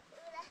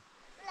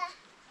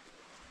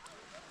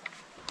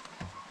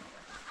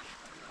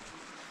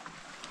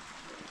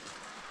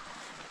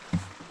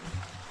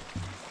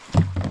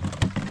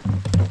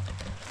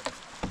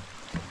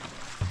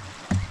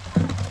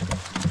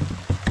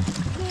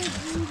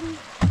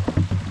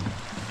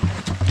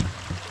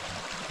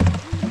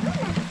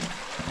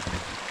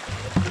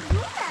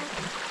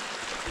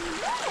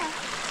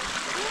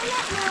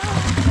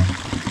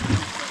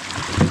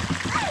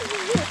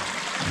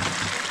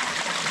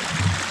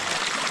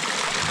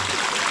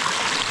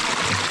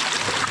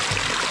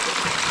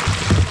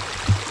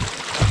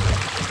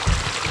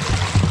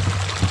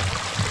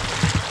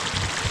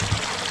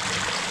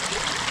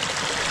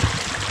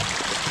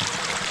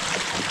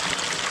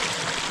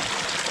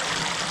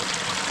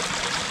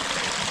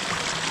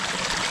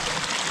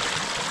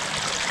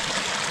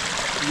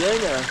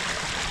زینب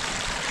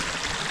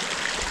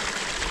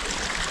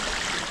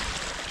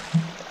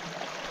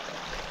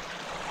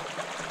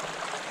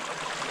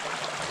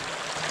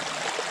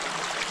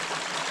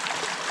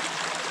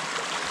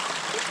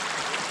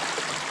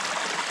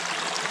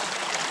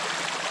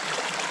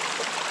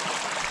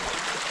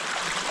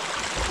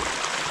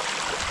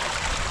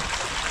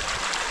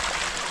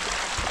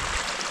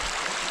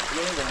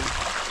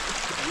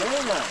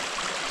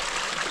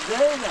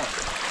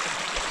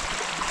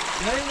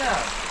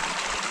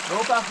رو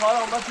بخار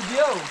آمد تو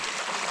بیاو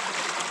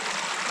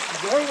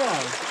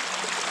زینب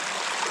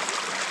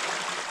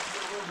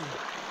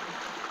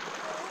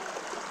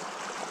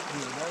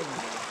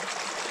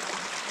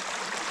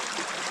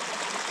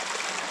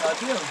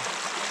بیاو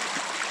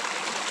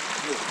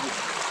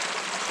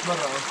مرة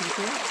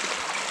وصلته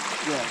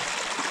يا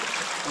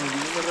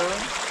مرة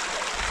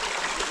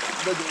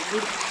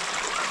بدو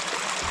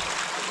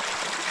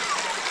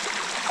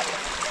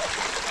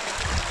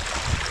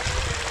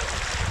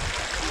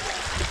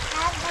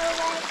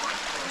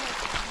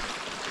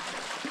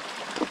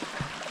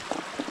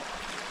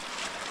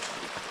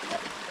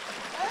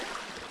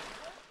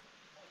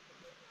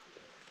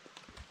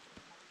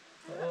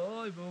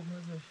Ой, бог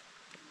мой.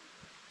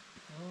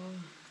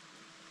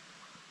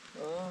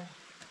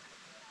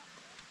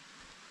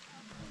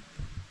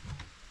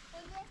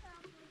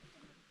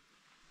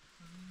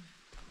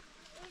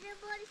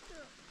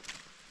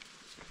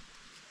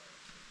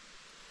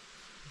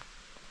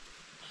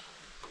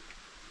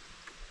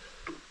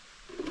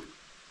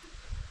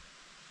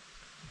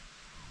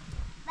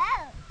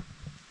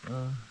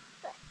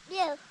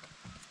 Điều.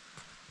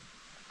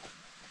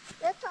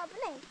 Nó thọ cái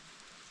này.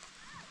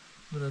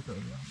 Burası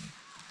öyle.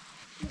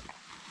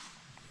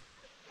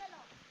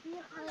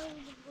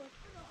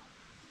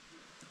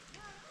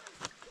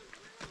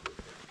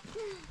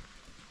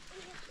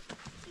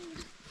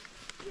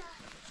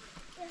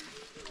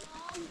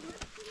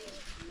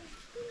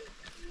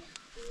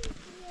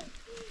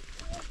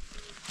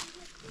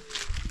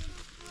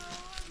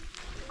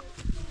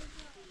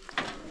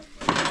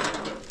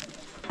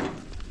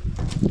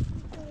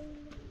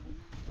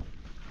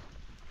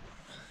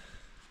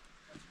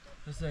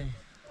 Hüseyin.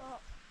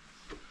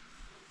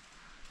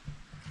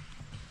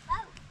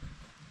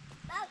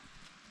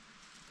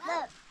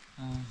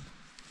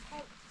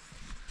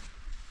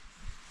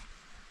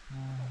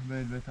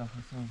 Velvet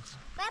affasın.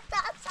 Ben de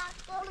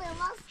atsakları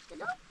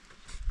maskını.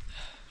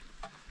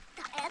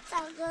 Da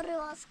atsakları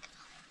maskını.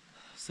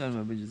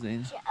 Serme beci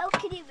Zeynep. Şu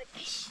okuyayım.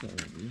 Serme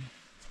beci.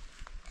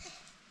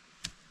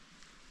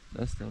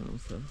 Deste var o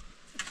sarı.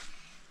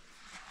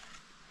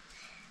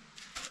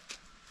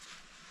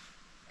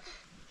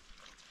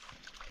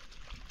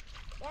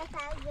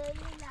 Atsakları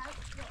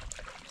maskını.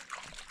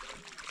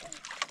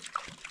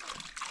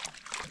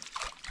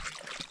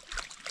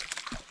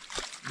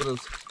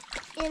 Burası.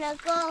 Yine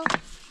go.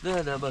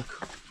 Nerede bak.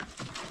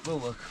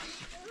 Bu bak.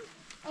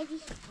 Hadi.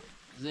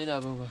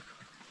 Zeynep'e bak.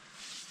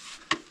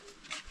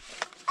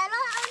 Ama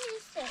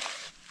hangisi?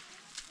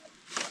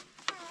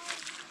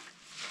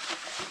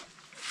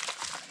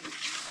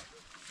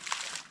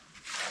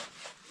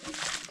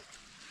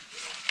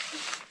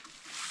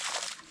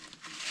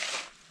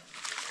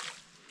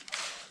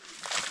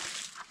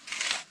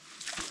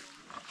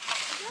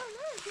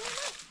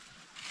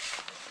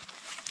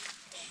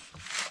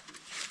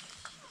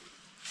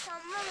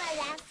 Tamam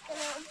hadi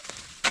askınım.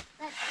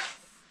 Bak.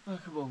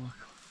 Bak bu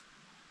bak.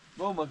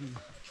 Bu bak.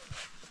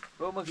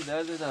 Bu bak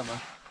nerede de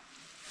bak.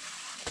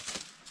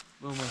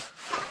 Bu bak.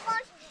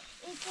 Boş.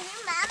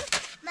 İçinin ben.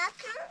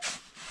 Bakın.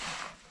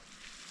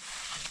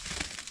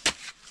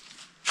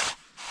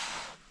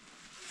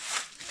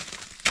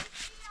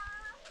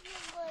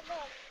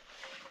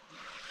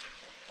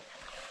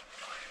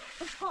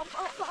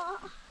 Baba.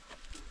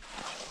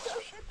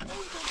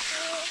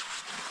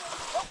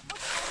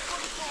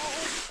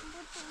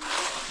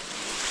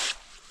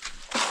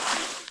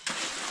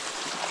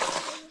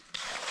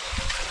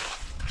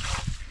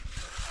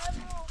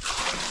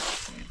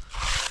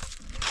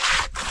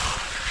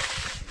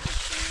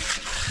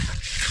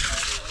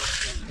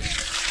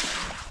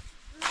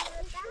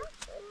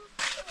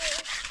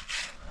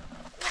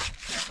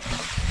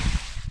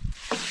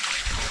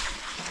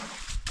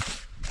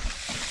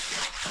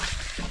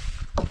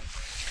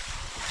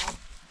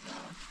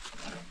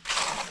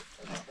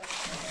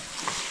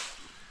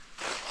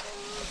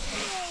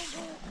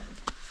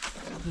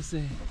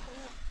 Hüseyin.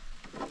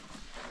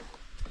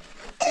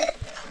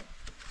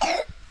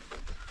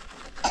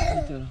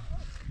 Yeter.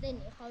 Then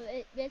you have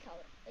it better.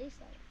 It's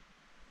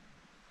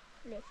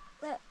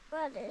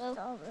Vad är det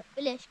som?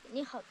 Flesh,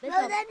 ni har Vad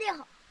better. är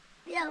det?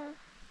 Ja.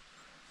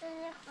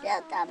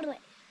 Jag tar det.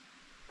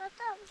 Jag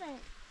tar det.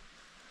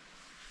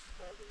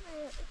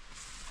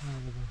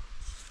 Nerede bu?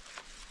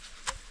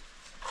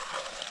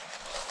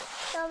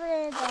 Ta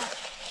det då.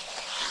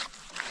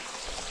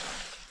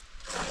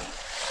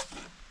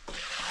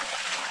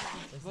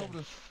 Var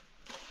burası.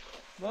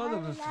 Var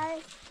da burası.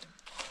 Nej.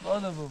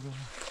 Var da bu.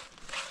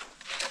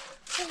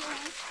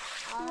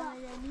 Ja,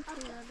 jag är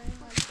lite grann.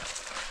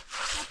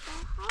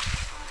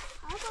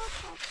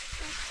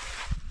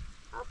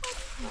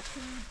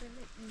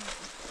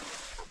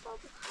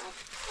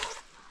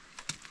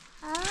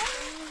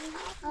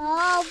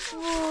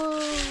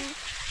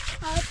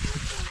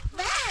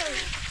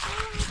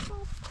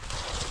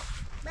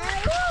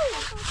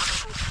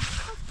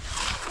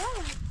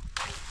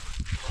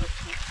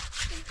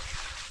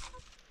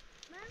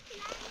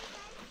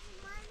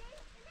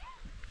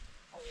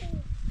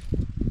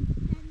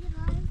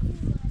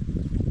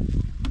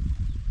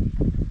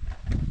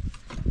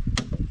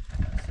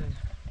 Hüseyin.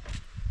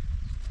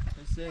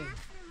 Hüseyin.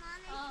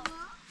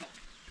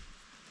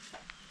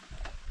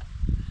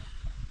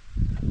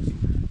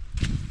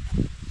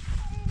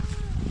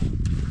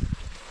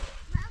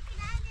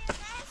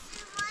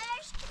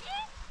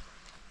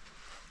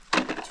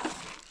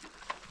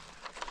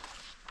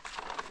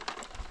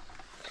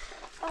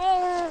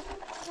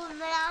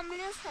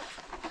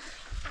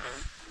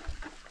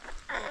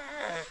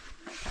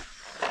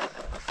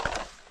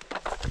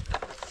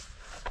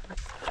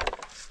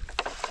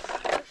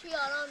 Şu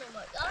yaran mı?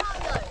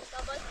 Yaran var.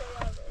 Sabah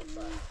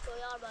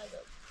soyar baydım.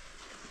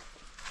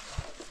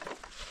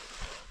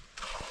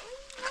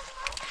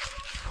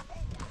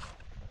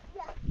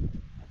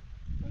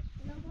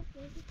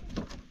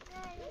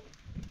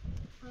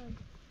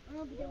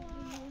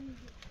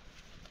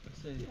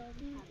 Hüseyin.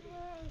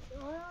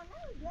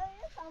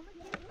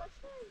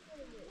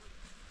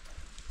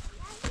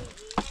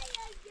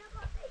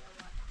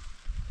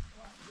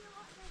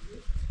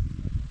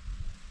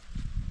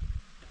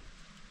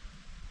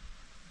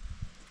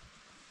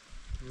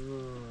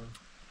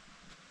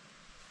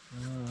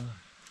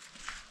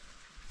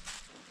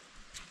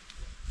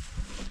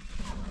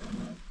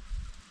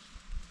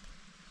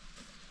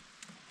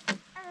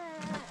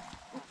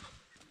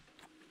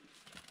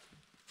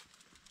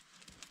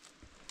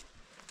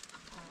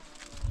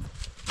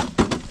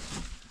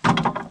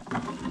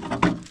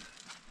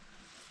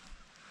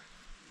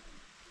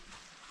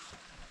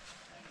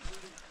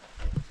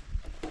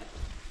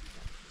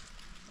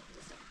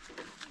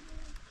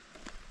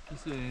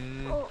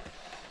 Hussein.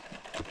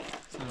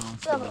 سلام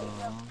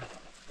سلام.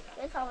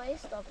 بسام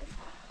ایستم.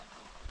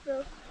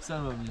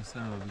 سلام بابی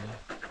سلام بابی.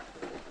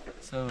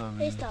 سلام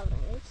بابی. ایستم.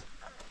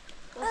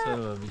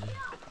 سلام بابی.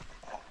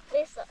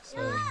 ایستم.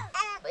 سلام.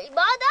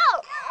 بادو.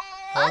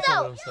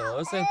 پاتم سلام.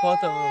 حسین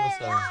پاتم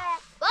سلام.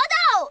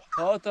 بادو.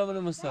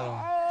 پاتم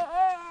سلام.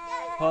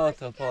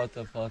 پاتا.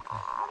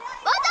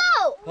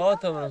 بادو.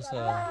 پاتم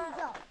سلام.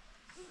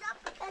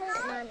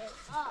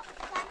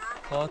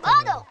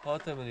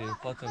 پاتم میری.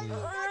 بادو.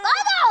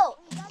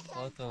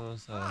 پاتم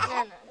سلام.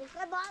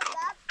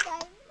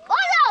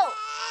 بادو.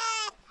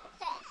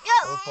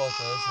 او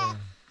پاتا حسین.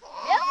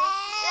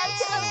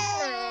 چرا؟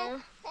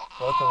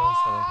 پاتم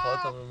سلام.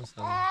 پاتم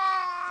سلام.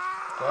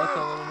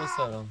 پاتم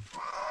سلام.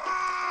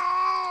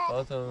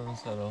 پاتم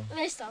سلام.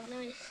 ایستم.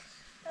 نمی‌شه.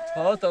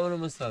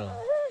 پاتم سلام.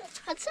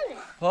 خودسنه.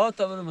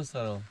 پاتم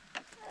سلام.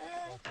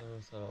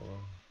 پاتم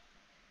سلام.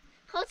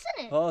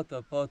 خودسنه.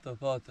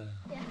 پاتا.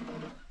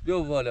 بیا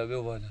بالا.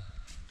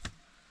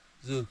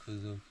 زور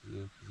کن.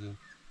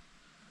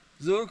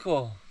 زور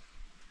کن.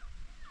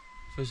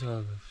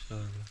 فشار بده.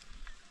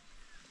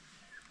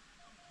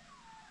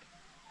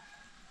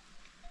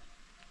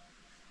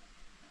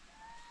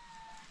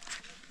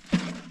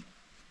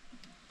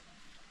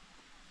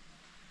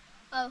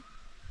 Oh,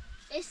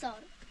 ایستم.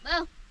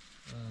 بو.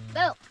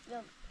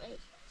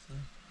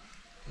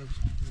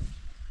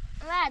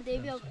 بعدی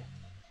بیا.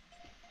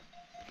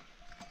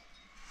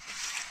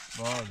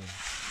 بالا.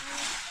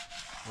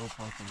 او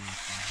پاتم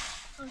سلام.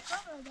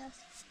 آنها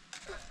دست.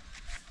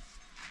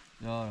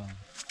 یارم.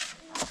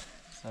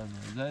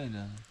 سلام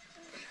زینا.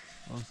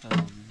 او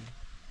سلام بده.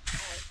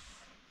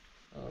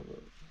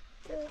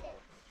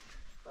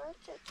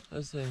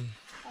 حسین.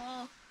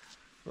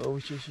 بابا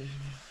چشش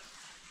میاد.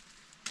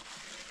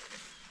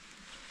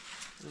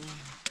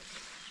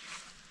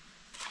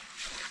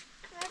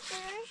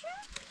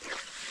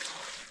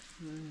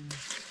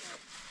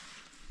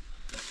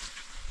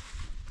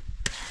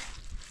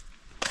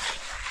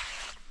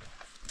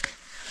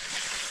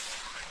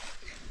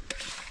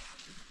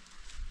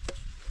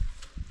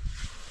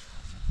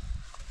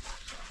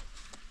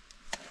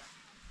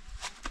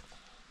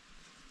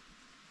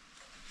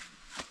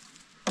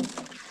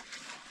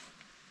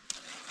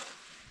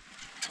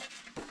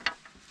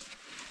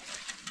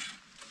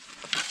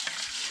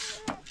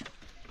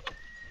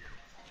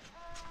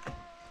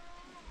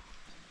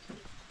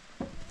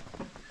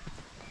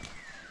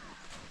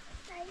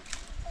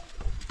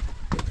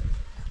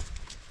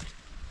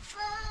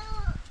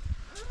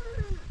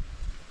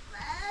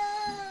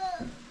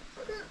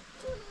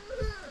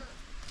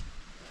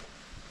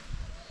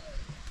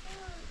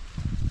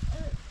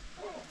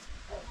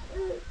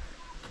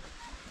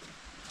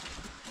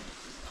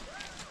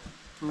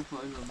 تو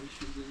پایین هم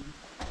بشیدیم.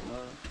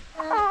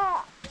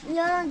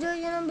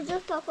 Yanım bir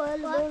cız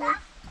kapalı böyle.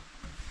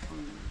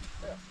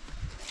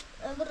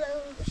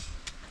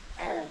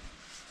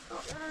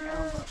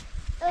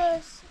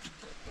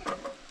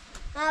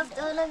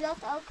 Hafta öyle bir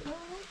yatağı okumuş.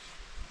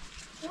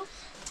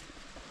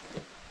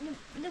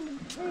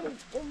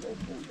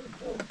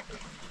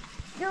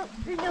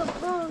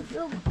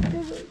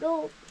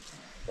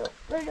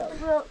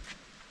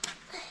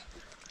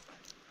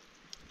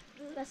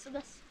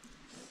 Bas.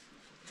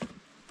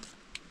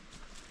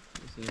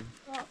 Hüseyin.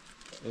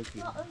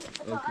 Okey. Ja.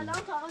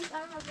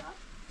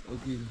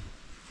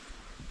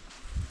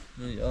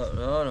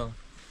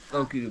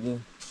 Okey bu.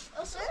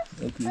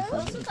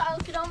 Olsun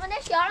tahu kiramı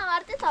ne şiarım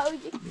artık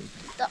tahucu.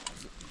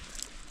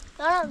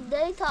 Tamam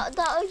değil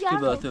tahucu.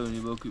 Kiba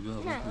tabii bu kiba.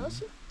 Ne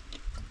olsun.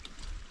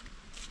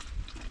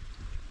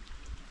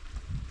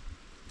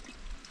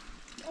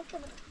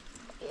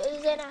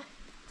 Zena.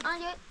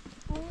 Anca.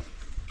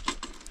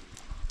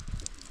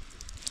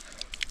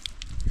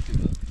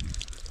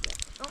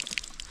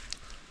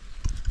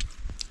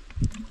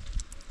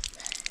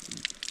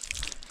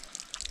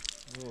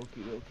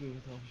 Okey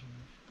tamam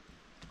şimdi.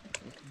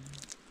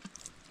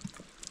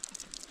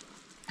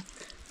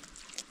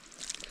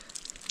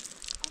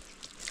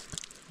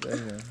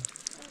 Böyle.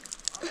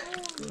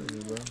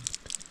 Böyle bak.